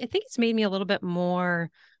 I think it's made me a little bit more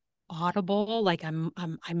audible. Like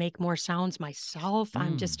I make more sounds myself.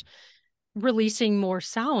 I'm Mm. just releasing more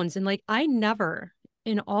sounds. And like, I never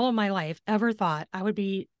in all of my life ever thought I would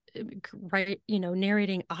be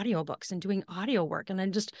narrating audiobooks and doing audio work. And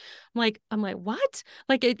I'm like, what?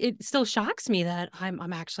 Like it still shocks me that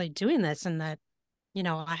I'm actually doing this, and that,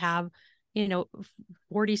 I have,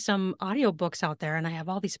 40 some audiobooks out there, and I have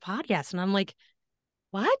all these podcasts, and I'm like,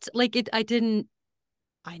 what? Like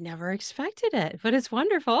I never expected it, but it's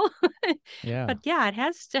wonderful. Yeah. But yeah, it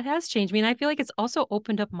has changed me. And I feel like it's also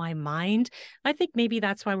opened up my mind. I think maybe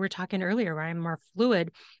that's why we're talking earlier, where I'm more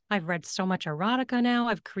fluid. I've read so much erotica now.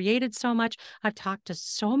 I've created so much. I've talked to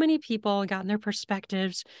so many people and gotten their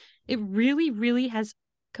perspectives. It really, really has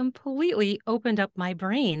completely opened up my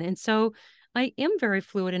brain. And so I am very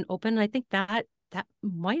fluid and open. And I think that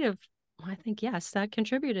might have, I think, yes, that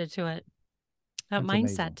contributed to it. That That's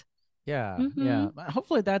amazing. mindset. Yeah. Mm-hmm. Yeah.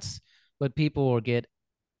 Hopefully that's what people will get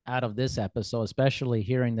out of this episode, especially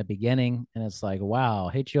hearing the beginning. And it's like, wow,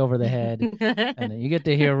 hit you over the head. And then you get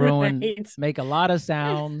to hear Ruin Right. make a lot of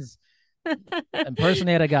sounds,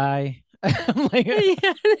 impersonate a guy. I'm like,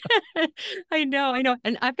 Yeah. I know.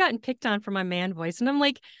 And I've gotten picked on for my man voice. And I'm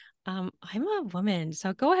like, I'm a woman.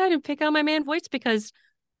 So go ahead and pick on my man voice, because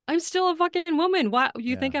I'm still a fucking woman. Why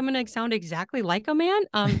you yeah. think I'm gonna sound exactly like a man?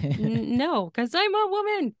 No, because I'm a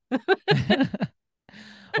woman.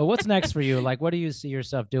 Well, what's next for you? Like, what do you see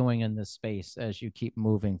yourself doing in this space as you keep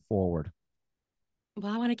moving forward?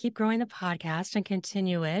 Well, I want to keep growing the podcast and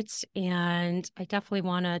continue it. And I definitely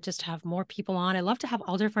want to just have more people on. I love to have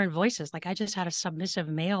all different voices. Like I just had a submissive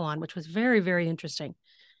male on, which was very, very interesting.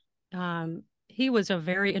 He was a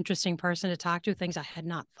very interesting person to talk to, things I had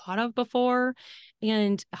not thought of before,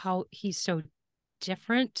 and how he's so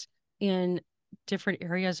different in different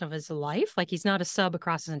areas of his life. Like he's not a sub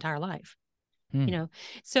across his entire life, you Hmm. know?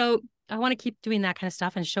 So I want to keep doing that kind of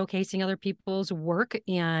stuff and showcasing other people's work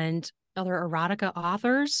and other erotica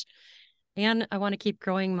authors. And I want to keep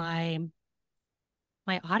growing my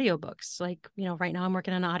audiobooks. Like, right now I'm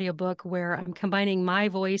working on an audiobook where I'm combining my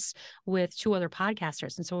voice with two other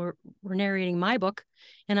podcasters. And so we're narrating my book,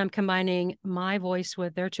 and I'm combining my voice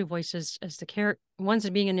with their two voices as the character. One's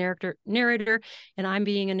being a narrator, and I'm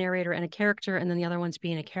being a narrator and a character. And then the other one's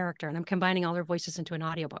being a character. And I'm combining all their voices into an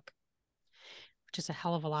audiobook, which is a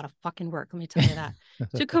hell of a lot of fucking work. Let me tell you that.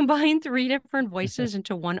 To combine three different voices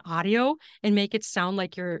into one audio and make it sound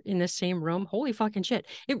like you're in the same room. Holy fucking shit.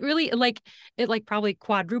 It really it probably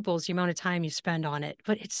quadruples the amount of time you spend on it,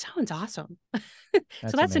 but it sounds awesome. So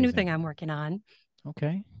That's that's a new amazing. thing I'm working on.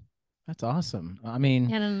 Okay. That's awesome. I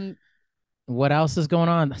mean, And what else is going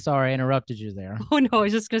on? Sorry, I interrupted you there. oh no, I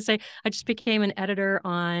was just gonna say I just became an editor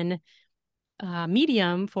on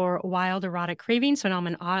Medium for Wild Erotic Craving. So now I'm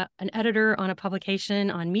an editor on a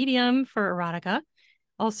publication on Medium for erotica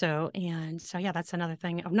also. And so, yeah, that's another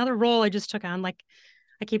thing, another role I just took on. Like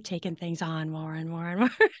I keep taking things on more and more and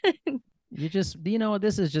more. You just,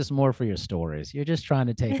 this is just more for your stories. You're just trying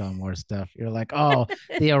to take on more stuff. You're like, oh,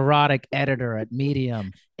 the erotic editor at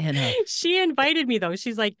Medium. And She invited me though.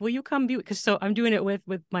 She's like, will you come be, because so I'm doing it with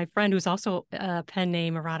my friend who's also a pen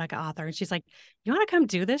name erotica author. And she's like, you want to come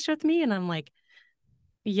do this with me? And I'm like,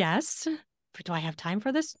 yes. Do I have time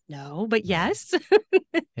for this? No, but yes.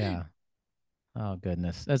 yeah. Oh,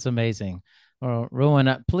 goodness. That's amazing. Well,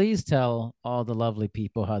 Rowan, please tell all the lovely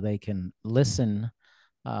people how they can listen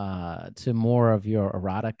to more of your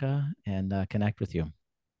erotica and connect with you.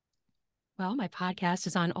 Well, my podcast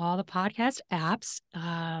is on all the podcast apps.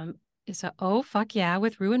 It's a Oh Fuck Yeah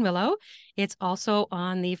with Rue and Willow. It's also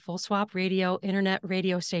on the Full Swap Radio internet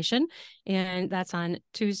radio station, and that's on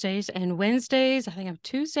Tuesdays and Wednesdays. I think I'm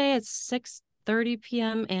Tuesday at 6:30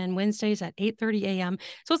 p.m. and Wednesdays at 8:30 a.m.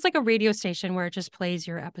 So it's like a radio station where it just plays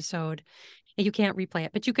your episode. And you can't replay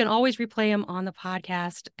it, but you can always replay them on the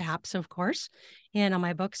podcast apps, of course. And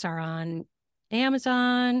my books are on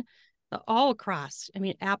Amazon, all across. I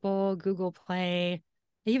mean, Apple, Google Play.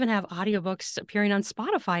 They even have audiobooks appearing on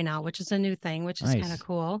Spotify now, which is a new thing, which is kind of Nice.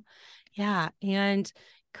 cool. Yeah. And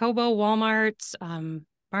Kobo, Walmart,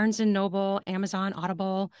 Barnes and Noble, Amazon,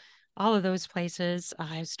 Audible, all of those places.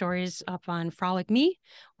 I have stories up on Frolic Me,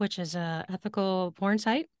 which is a ethical porn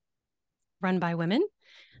site run by women.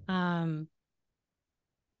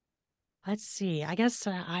 Let's see. I guess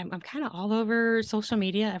I'm kind of all over social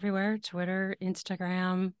media everywhere: Twitter,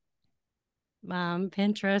 Instagram,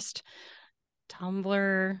 Pinterest,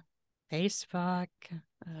 Tumblr, Facebook,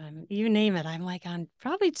 you name it. I'm like on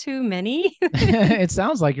probably too many. It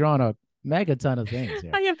sounds like you're on a mega ton of things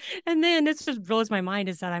here. I am, and then this just blows my mind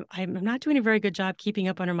is that I'm not doing a very good job keeping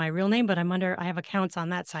up under my real name, but I have accounts on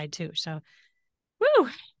that side too. So, woo.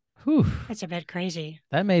 Whew. It's a bit crazy.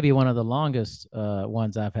 That may be one of the longest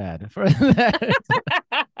ones I've had for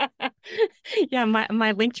that. Yeah,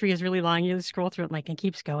 my link tree is really long. You just scroll through it like it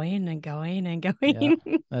keeps going and going and going.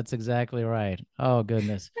 Yeah, that's exactly right. Oh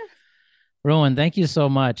goodness. Rowan, thank you so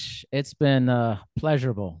much. It's been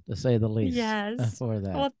pleasurable to say the least Yes. for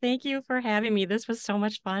that. Well, thank you for having me. This was so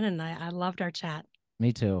much fun and I loved our chat.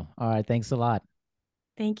 Me too. All right. Thanks a lot.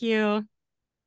 Thank you.